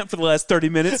me camp for the last 30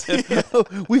 minutes.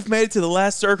 We've made it to the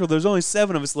last circle. There's only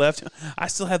 7 of us left. I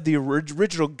still have the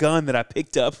original gun that I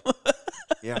picked up.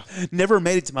 Yeah. Never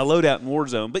made it to my loadout in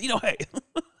Warzone. But, hey.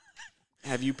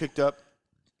 Have you picked up?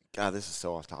 God, this is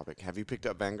so off topic. Have you picked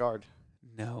up Vanguard?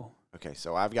 No. Okay,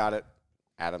 so I've got it.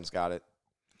 Adam's got it.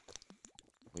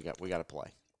 We got to play.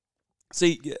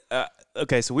 See,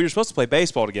 okay, so we were supposed to play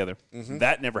baseball together. Mm-hmm.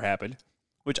 That never happened,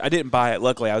 which I didn't buy it.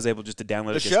 Luckily, I was able just to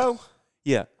download it. The show?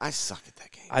 Yeah. I suck at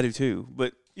that game. I do too.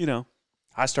 But,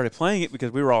 I started playing it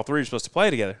because we were all 3 supposed to play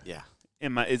together. Yeah.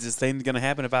 Is this thing going to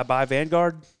happen if I buy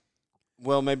Vanguard?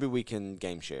 Well, maybe we can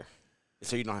game share,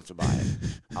 so you don't have to buy it.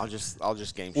 I'll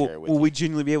just game share it with will you. we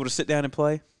genuinely be able to sit down and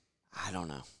play? I don't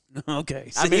know.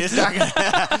 Okay. I mean, it's not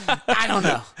gonna. I don't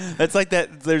know. That's like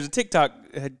that. There's a TikTok.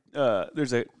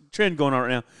 There's a trend going on right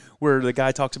now where the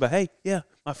guy talks about, hey, yeah,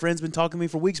 my friend's been talking to me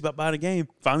for weeks about buying a game.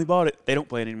 Finally bought it. They don't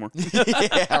play it anymore.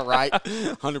 Yeah, right.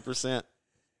 100%.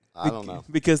 I don't know.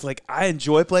 Because I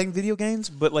enjoy playing video games,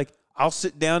 but I'll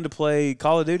sit down to play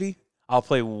Call of Duty. I'll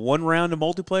play 1 round of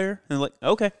multiplayer and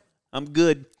okay, I'm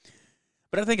good.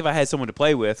 But I think if I had someone to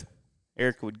play with,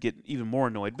 Eric would get even more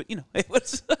annoyed. But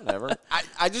Whatever.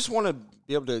 I just want to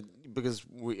be able to, because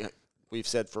we've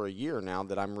said for a year now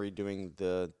that I'm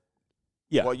redoing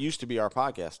what used to be our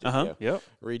podcast studio. Yep.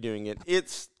 Redoing it.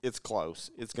 It's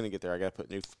close. It's going to get there. I got to put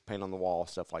new paint on the wall,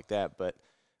 stuff like that. But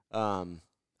I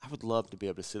would love to be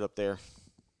able to sit up there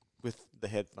with the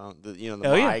headphone, the mic and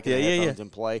the headphones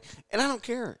and play. And I don't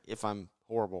care if I'm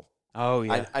horrible. Oh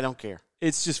yeah. I don't care.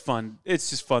 It's just fun.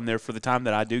 It's just fun there for the time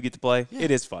that I do get to play. Yeah.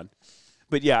 It is fun.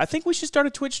 But yeah, I think we should start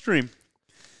a Twitch stream.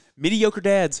 Mediocre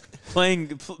dads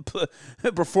performing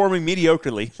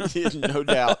mediocrely. No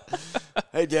doubt.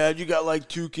 Hey, Dad, you got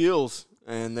 2 kills,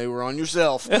 and they were on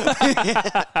yourself. Yeah,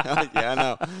 I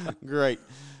know. Great.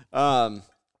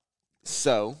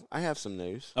 So I have some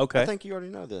news. Okay. I think you already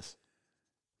know this.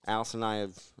 Alice and I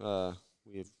have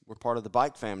we're part of the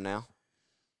bike fam now.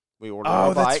 We ordered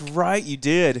a bike. That's right, you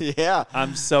did. Yeah.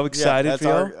 I'm so excited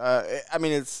for you. I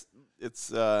mean, it's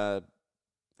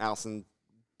Allison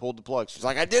pulled the plug. She's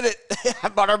like, I did it. I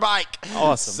bought her bike.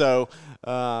 Awesome. So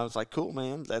I was like, cool,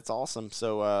 man. That's awesome.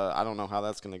 So I don't know how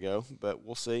that's going to go, but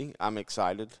we'll see. I'm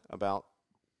excited about,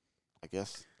 I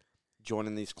guess,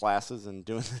 joining these classes and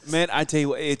doing this. Man, I tell you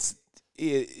what, it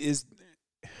is.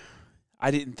 I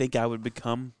didn't think I would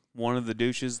become one of the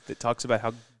douches that talks about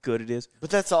how good it is. But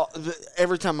that's all.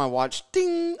 Every time I watch,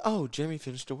 ding, oh, Jimmy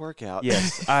finished a workout.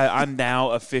 Yes, I'm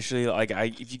now officially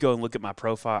if you go and look at my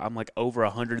profile, I'm over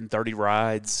 130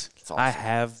 rides. Awesome. I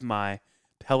have my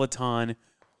Peloton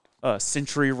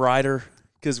Century Rider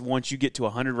because once you get to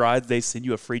 100 rides, they send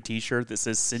you a free T-shirt that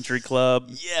says Century Club.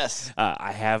 Yes,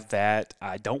 I have that.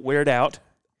 I don't wear it out.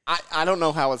 I don't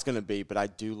know how it's going to be, but I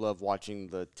do love watching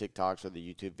the TikToks or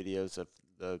the YouTube videos of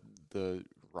the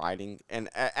riding, and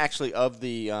actually of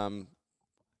the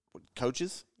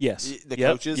coaches. Yes. The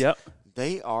Yep, coaches. Yep.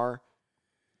 They are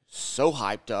so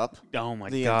hyped up. Oh my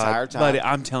the God, entire time. buddy!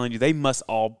 I'm telling you, they must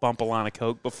all bump a line of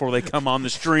coke before they come on the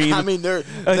stream. I mean,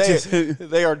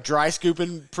 they are dry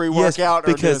scooping pre-workout yes, or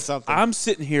doing because something. I'm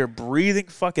sitting here breathing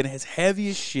fucking as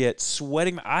heavy as shit,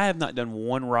 sweating. I have not done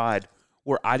one ride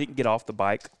where I didn't get off the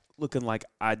bike looking like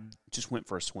I just went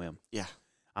for a swim. Yeah.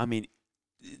 I mean,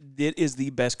 it is the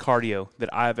best cardio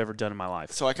that I've ever done in my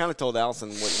life. So I kind of told Allison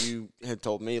what you had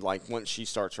told me. Like, once she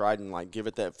starts riding, like, give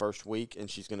it that first week, and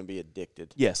she's going to be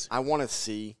addicted. Yes. I want to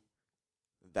see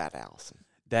that Allison.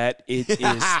 That it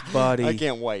is, buddy. I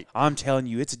can't wait. I'm telling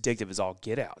you, it's addictive as all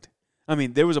get out. I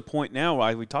mean, there was a point now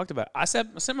where we talked about, I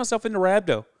sent myself into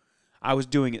rhabdo. I was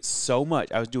doing it so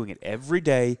much. I was doing it every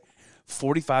day,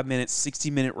 45 minutes,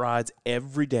 60-minute rides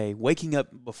every day, waking up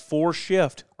before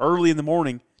shift, early in the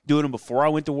morning, doing them before I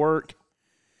went to work.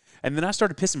 And then I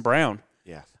started pissing brown.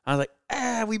 Yeah. I was like,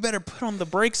 we better put on the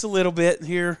brakes a little bit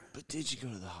here. But did you go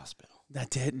to the hospital? I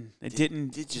didn't. It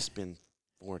didn't. Did you spend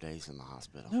 4 days in the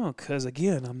hospital? No, because,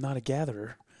 again, I'm not a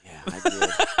gatherer. Yeah, I did.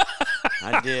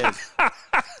 I did.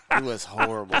 It was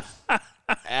horrible.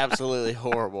 Absolutely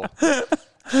horrible.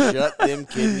 Shut them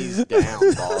kidneys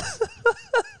down, boss.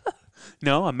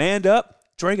 No, I manned up,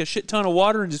 drank a shit ton of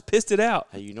water, and just pissed it out.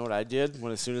 Hey, you know what I did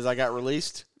as soon as I got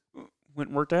released? Went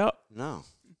and worked out? No.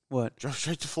 What? Drove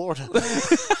straight to Florida.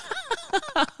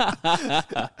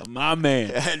 My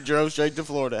man. Drove straight to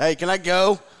Florida. Hey, can I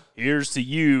go? Here's to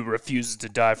you, refuses to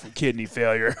die from kidney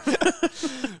failure.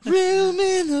 Real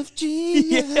men of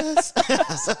genius.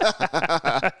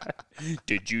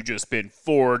 Did you just spend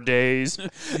 4 days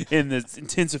in the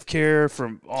intensive care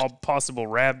from all possible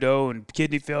rhabdo and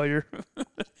kidney failure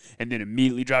and then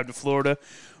immediately drive to Florida?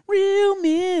 Real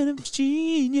men of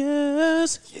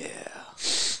genius. Yeah.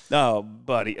 Oh,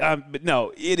 buddy. But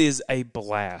no, it is a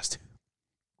blast.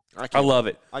 I love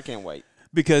it. I can't wait.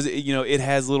 Because, it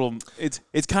has little – it's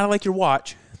kind of like your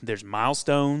watch. There's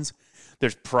milestones.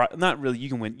 There's not really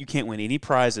you can't win any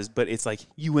prizes, but it's like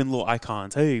you win little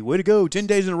icons. Hey, way to go, 10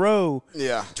 days in a row.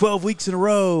 Yeah. 12 weeks in a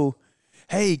row.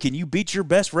 Hey, can you beat your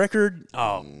best record?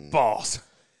 Oh, boss.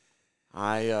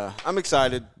 I'm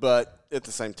excited, but at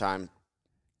the same time,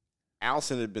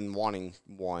 Allison had been wanting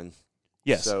one.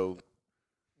 Yes. So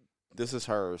this is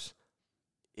hers.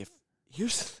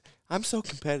 I'm so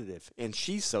competitive, and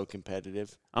she's so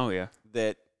competitive Oh, yeah.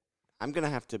 that I'm going to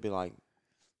have to be like,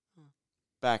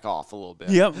 back off a little bit.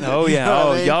 Yep. Oh, yeah. You know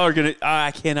what I mean? Y'all are going to –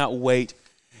 I cannot wait.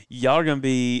 Y'all are going to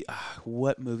be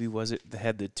what movie was it that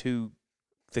had the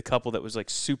couple that was like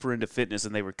super into fitness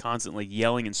and they were constantly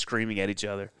yelling and screaming at each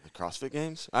other? The CrossFit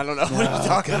Games? I don't know what you're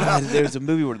talking about. There's a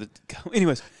movie where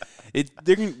anyways,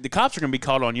 the cops are going to be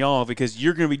called on y'all because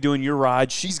you're going to be doing your ride.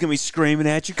 She's going to be screaming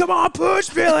at you, come on, push,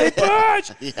 Billy,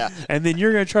 push. Yeah. And then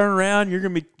you're going to turn around. You're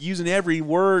going to be using every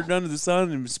word under the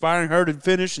sun and inspiring her to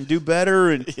finish and do better.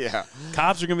 And Yeah.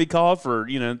 cops are going to be called for,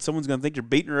 someone's going to think you're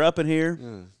beating her up in here.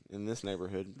 In this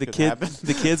neighborhood. The Could kids happen.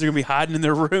 are going to be hiding in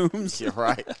their rooms. You're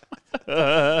right.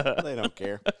 They don't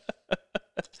care.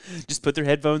 Just put their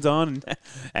headphones on and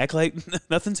act like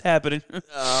nothing's happening.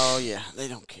 Oh, yeah. They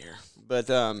don't care. But,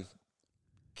 golly,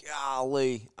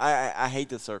 I hate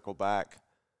to circle back.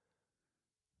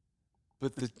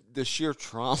 But the sheer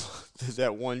trauma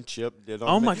that one chip did on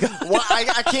me. Oh, my God. Well,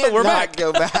 I can't We're not back.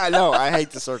 go back. I know. I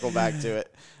hate to circle back to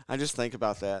it. I just think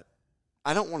about that.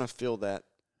 I don't want to feel that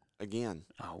again.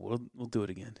 Oh, we'll do it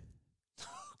again.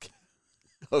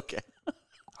 Okay.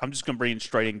 I'm just going to bring in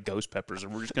straight in ghost peppers,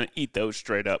 and we're just going to eat those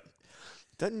straight up.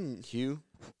 Doesn't Hugh?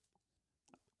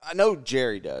 I know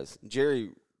Jerry does. Jerry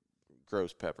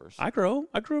grows peppers. I grew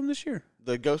them this year.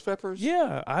 The ghost peppers?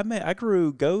 Yeah, I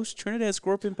grew ghost, Trinidad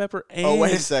scorpion pepper, and Oh,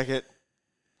 wait a second.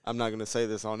 I'm not going to say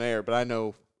this on air, but I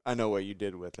know what you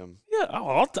did with them. Yeah,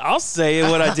 I'll say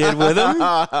what I did with them.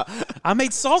 I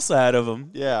made salsa out of them.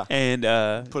 Yeah.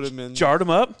 And Put them in. jarred them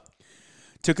up,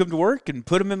 took them to work, and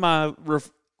put them in my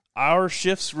our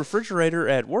shift's refrigerator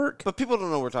at work. But people don't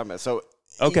know what we're talking about. So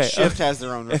Okay, each shift has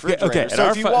their own refrigerator. okay. So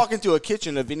if you walk into a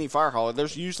kitchen of any fire hall,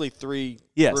 there's usually 3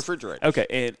 Yes. refrigerators.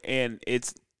 Okay, and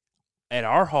it's at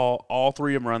our hall, all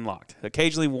 3 of them are unlocked.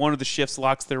 Occasionally, one of the shifts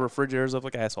locks their refrigerators up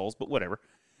like assholes, but whatever.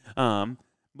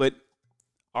 But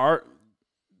our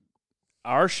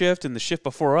shift and the shift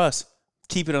before us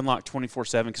keep it unlocked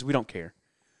 24/7 because we don't care.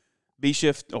 B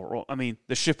shift, the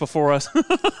shift before us.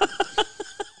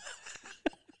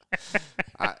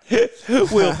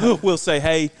 We'll say,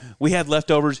 hey, we had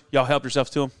leftovers. Y'all help yourselves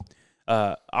to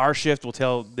them. Our shift will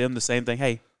tell them the same thing.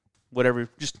 Hey, whatever,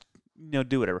 just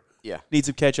do whatever. Yeah. Need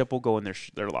some ketchup, we'll go in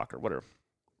their locker, whatever.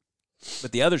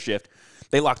 But the other shift,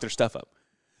 They lock their stuff up.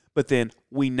 But then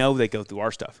we know they go through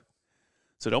our stuff.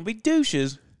 So don't be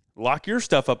douches. Lock your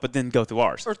stuff up, but then go through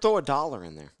ours. Or throw $1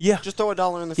 in there. Yeah. Just throw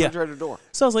 $1 in the refrigerator door.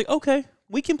 So I was like, okay,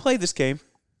 we can play this game.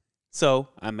 So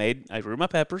I grew my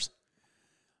peppers,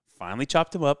 finally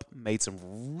chopped them up, made some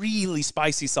really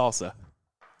spicy salsa,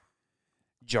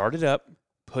 jarred it up,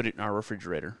 put it in our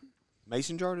refrigerator.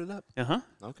 Mason jarred it up? Uh-huh.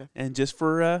 Okay. And just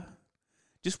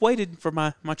waited for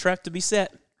my trap to be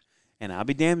set. And I'll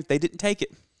be damned if they didn't take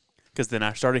it. Because then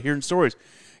I started hearing stories.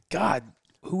 God,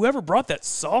 whoever brought that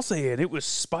salsa in, it was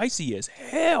spicy as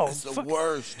hell. It's the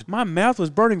worst. My mouth was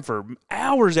burning for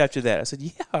hours after that. I said,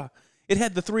 yeah. It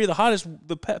had the 3 of the hottest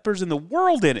peppers in the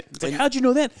world in it. It's like, how'd you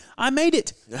know that? I made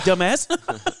it, dumbass.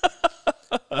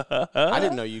 I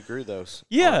didn't know you grew those.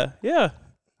 Yeah.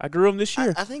 I grew them this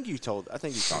year. I think you talked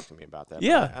to me about that.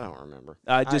 Yeah. But I don't remember.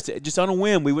 Just on a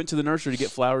whim, we went to the nursery to get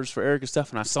flowers for Eric and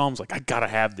stuff, and I saw them. I was like, I gotta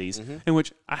have these. In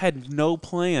which I had no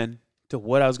plan to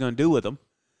what I was going to do with them.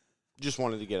 Just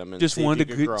wanted to get them. And Just see wanted if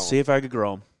you could to grow see if I could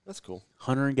grow them. That's cool.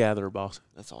 Hunter and gatherer, boss.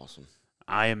 That's awesome.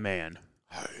 I am man,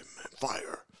 Hey, man,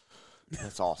 fire.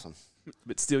 That's awesome.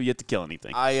 but still yet to kill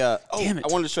anything. Damn it.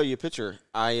 I wanted to show you a picture.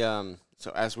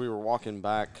 So as we were walking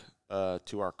back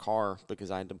to our car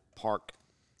because I had to park.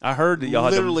 I heard that y'all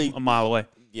had Literally- them a mile away.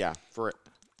 Yeah, for it.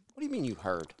 What do you mean you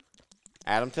heard?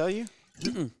 Adam tell you?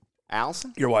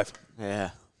 Allison? Your wife. Yeah.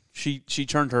 She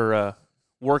turned her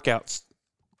workouts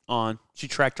on. She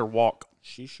tracked her walk.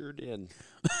 She sure did.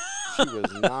 She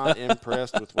was not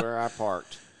impressed with where I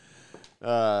parked.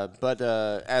 But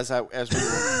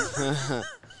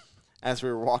as we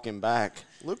were walking back,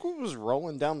 look what was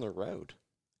rolling down the road.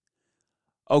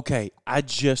 Okay, I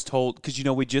just told, because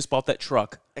we just bought that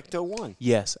truck. Ecto 1.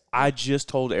 Yes, I just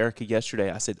told Erica yesterday.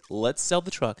 I said, let's sell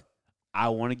the truck. I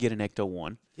want to get an Ecto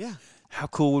 1. Yeah. How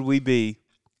cool would we be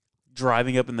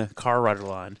driving up in the car rider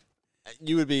line?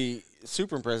 You would be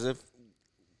super impressive,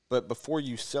 but before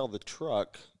you sell the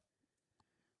truck,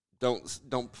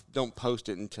 don't post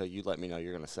it until you let me know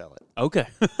you're going to sell it. Okay.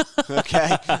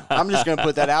 Okay? I'm just going to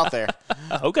put that out there.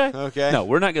 Okay. Okay. No,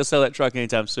 we're not going to sell that truck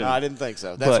anytime soon. No, I didn't think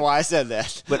so. That's why I said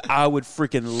that. But I would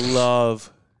freaking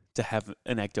love to have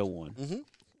an Ecto 1. Mm-hmm.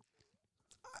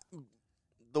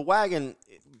 The wagon,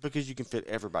 because you can fit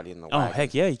everybody in the Oh, wagon.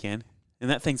 heck yeah, you can. And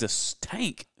that thing's a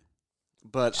tank.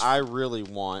 But I really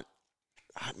want,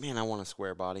 I want a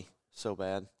square body so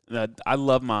bad. I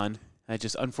love mine.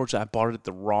 Unfortunately, I bought it at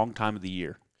the wrong time of the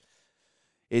year.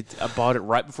 I bought it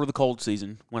right before the cold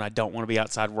season when I don't want to be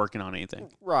outside working on anything.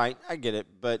 Right, I get it,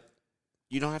 but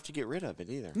you don't have to get rid of it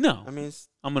either. No, I mean,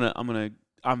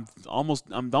 I'm almost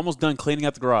done cleaning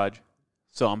out the garage,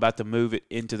 so I'm about to move it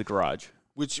into the garage.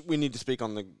 which we need to speak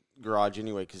on the garage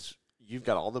anyway, because you've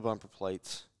got all the bumper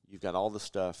plates, you've got all the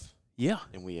stuff, Yeah,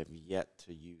 and we have yet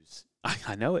to use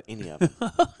I know it. any of them.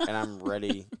 And I'm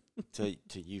ready to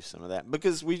use some of that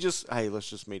because let's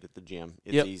just meet at the gym.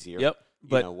 It's easier. Yep.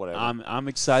 But whatever. I'm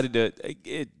excited to.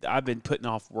 I've been putting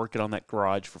off working on that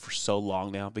garage for so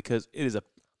long now because it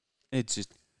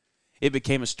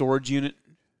became a storage unit.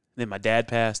 Then my dad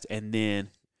passed, and then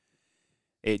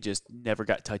it just never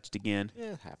got touched again.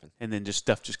 Yeah, it happened. And then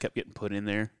stuff just kept getting put in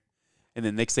there. And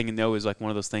then next thing you know is like one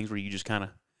of those things where you just kind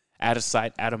of out of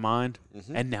sight, out of mind.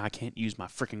 Mm-hmm. And now I can't use my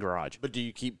freaking garage. But do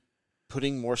you keep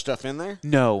putting more stuff in there?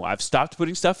 No, I've stopped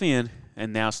putting stuff in,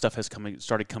 and now stuff has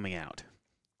started coming out,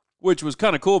 which was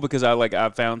kind of cool because I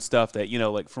found stuff that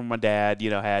like from my dad,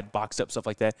 had boxed up stuff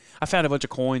like that. I found a bunch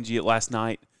of coins last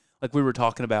night, like we were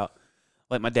talking about.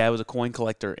 Like my dad was a coin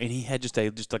collector, and he had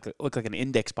looked like an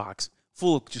index box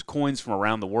full of just coins from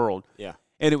around the world. Yeah.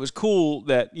 And it was cool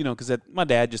that because my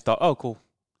dad just thought, oh cool,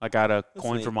 I got a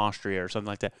coin neat. from Austria or something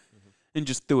like that, and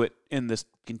just threw it in this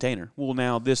container. Well,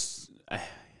 now this,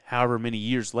 however many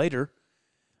years later,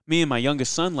 me and my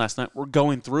youngest son last night were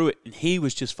going through it, and he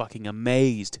was just fucking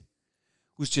amazed.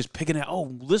 Was just picking out,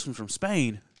 oh, this one's from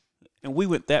Spain, and we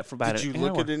went that for about Did you an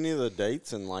look hour. at any of the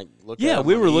dates and look? Yeah, at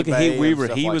we them were on looking. eBay He and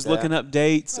stuff he like was that? looking up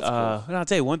dates. That's cool. And I'll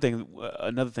tell you one thing.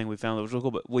 Another thing we found that was real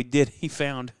cool. But he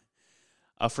found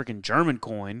a freaking German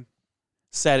coin.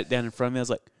 Sat it down in front of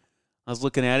me. I was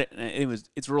looking at it, and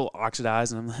it's real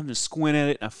oxidized, and I'm having to squint at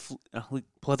it. And I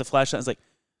pull out the flashlight. I was like,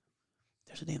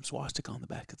 "There's a damn swastika on the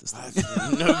back of this thing."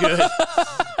 No good.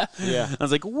 Yeah. I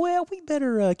was like, "Well, we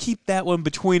better keep that one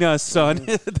between us, son.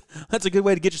 That's a good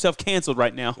way to get yourself canceled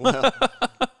right now." Well,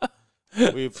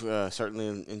 we've certainly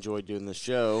enjoyed doing this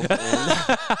show. And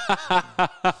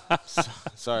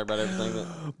sorry about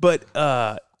everything. But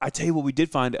I tell you what, we did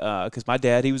find because my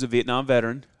dad, he was a Vietnam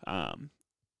veteran, and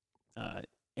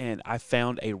I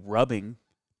found a rubbing.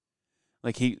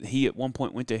 Like he at one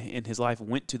point went to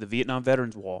the Vietnam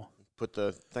Veterans Wall, put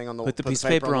the thing on the put the piece of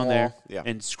paper on the there, wall. Yeah.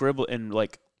 and scribble and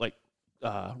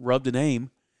rub the name.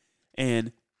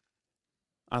 And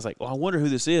I was like, well, I wonder who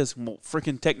this is. Well,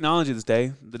 freaking technology this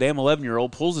day. The damn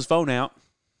 11-year-old pulls his phone out,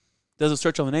 does a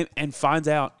search on the name, and finds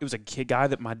out it was a guy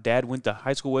that my dad went to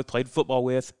high school with, played football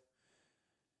with,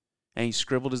 and he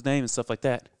scribbled his name and stuff like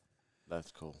that.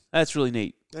 That's cool. That's really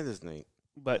neat. That is neat.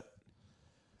 But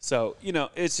so,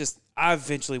 it's just I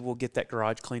eventually will get that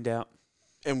garage cleaned out.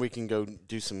 And we can go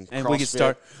do some And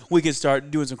CrossFit. we can start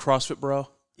doing some CrossFit, bro.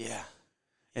 Yeah.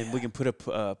 And we can put a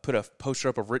poster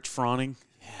up of Rich Froning,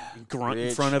 grunt in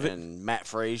Rich front of it. and Matt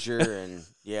Frazier and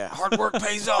hard work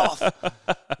pays off.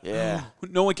 Yeah.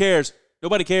 No one cares.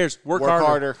 Nobody cares. Work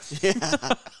harder.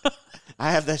 Yeah.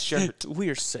 I have that shirt. We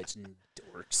are such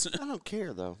dorks. I don't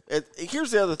care though.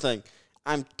 Here's the other thing.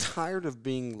 I'm tired of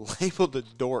being labeled a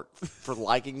dork for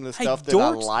liking the stuff that I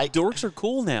like. Dorks are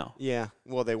cool now. Yeah.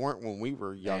 Well, they weren't when we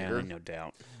were younger. Yeah, no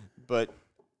doubt. But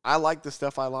I like the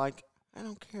stuff I like. I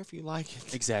don't care if you like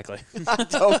it. Exactly. I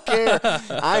don't care.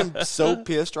 I'm so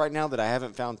pissed right now that I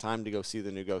haven't found time to go see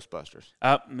the new Ghostbusters.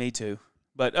 Me too.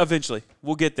 But eventually,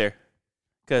 we'll get there.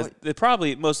 Because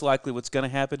most likely what's going to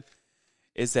happen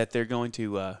is that they're going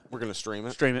to We're going to stream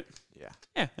it? Stream it. Yeah.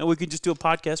 Yeah, and we could just do a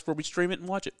podcast where we stream it and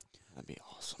watch it. That'd be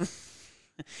awesome.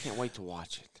 Can't wait to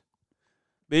watch it.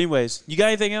 But anyways, you got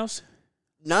anything else?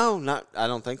 No, I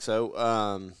don't think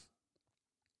so.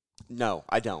 No,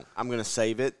 I don't. I'm going to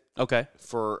save it. Okay.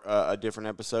 For a different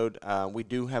episode. We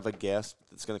do have a guest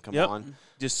that's going to come on.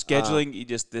 Just scheduling,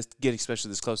 getting especially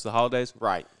this close to the holidays.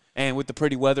 Right. And with the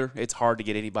pretty weather, it's hard to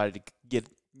get anybody to get,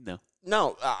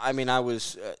 No, I mean, I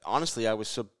was, honestly,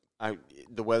 the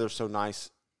weather's so nice,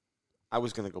 I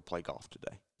was going to go play golf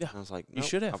today. Yeah. And I was like, you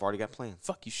should have. I've already got plans.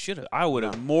 Fuck, you should have. I would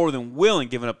have more than willing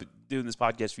given up doing this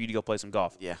podcast for you to go play some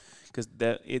golf. Yeah. Because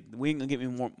we ain't going to get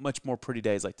me much more pretty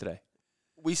days like today.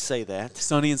 We say that.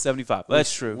 Sunny and 75.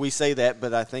 That's true. We say that,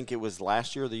 but I think it was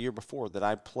last year or the year before that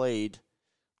I played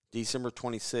December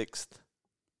 26th.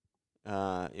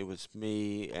 It was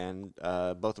me and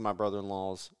both of my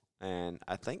brother-in-laws, and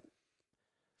I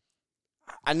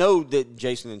know that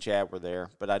Jason and Chad were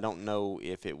there, but I don't know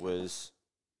if it was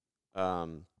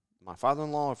my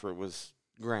father-in-law, if it was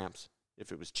Gramps,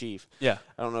 if it was Chief. Yeah.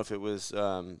 I don't know if it was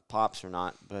Pops or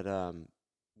not, but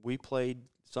we played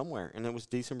somewhere, and it was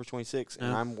December 26th,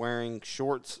 and I'm wearing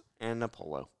shorts and a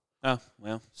polo. Oh,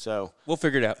 well. So we'll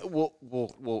figure it out.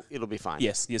 We'll it'll be fine.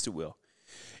 Yes, it will.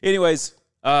 Anyways,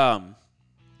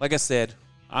 like I said,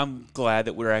 I'm glad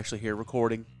that we're actually here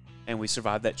recording, and we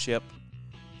survived that chip.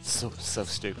 So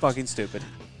stupid. Fucking stupid.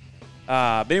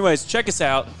 But anyways, check us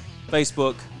out.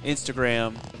 Facebook,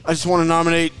 Instagram. I just want to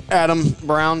nominate Adam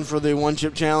Brown for the One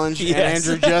Chip Challenge and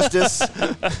Andrew Justice. send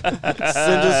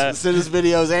us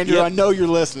videos. Andrew, I know you're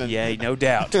listening. Yeah, no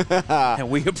doubt. And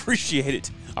we appreciate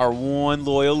it. Our one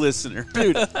loyal listener.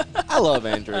 Dude, I love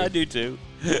Andrew. I do too.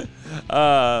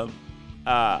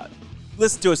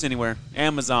 Listen to us anywhere.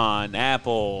 Amazon,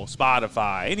 Apple,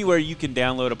 Spotify. Anywhere you can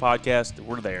download a podcast,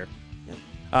 we're there.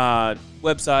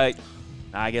 Website,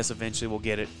 I guess eventually we'll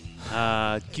get it.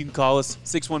 You can call us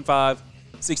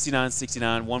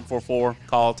 615-6969-144.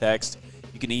 Call, text.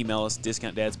 You can email us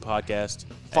discountdadspodcast.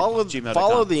 Follow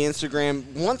the Instagram.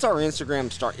 Once our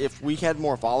Instagram start, if we had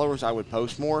more followers, I would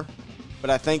post more.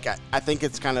 But I think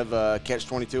it's kind of a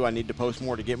catch-22. I need to post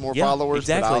more to get more followers,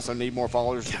 exactly. But I also need more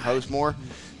followers to post more.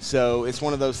 So it's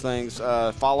one of those things.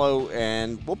 Follow,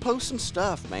 and we'll post some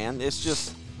stuff, man. It's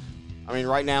just, I mean,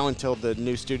 right now until the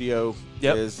new studio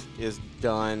is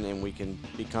done and we can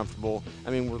be comfortable. I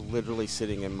mean, we're literally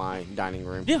sitting in my dining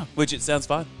room. Yeah, which it sounds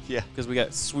fun. Yeah. Because we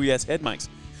got sweet-ass head mics.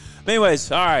 But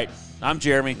anyways, all right. I'm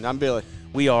Jeremy. And I'm Billy.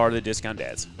 We are the Discount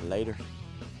Dads. Later.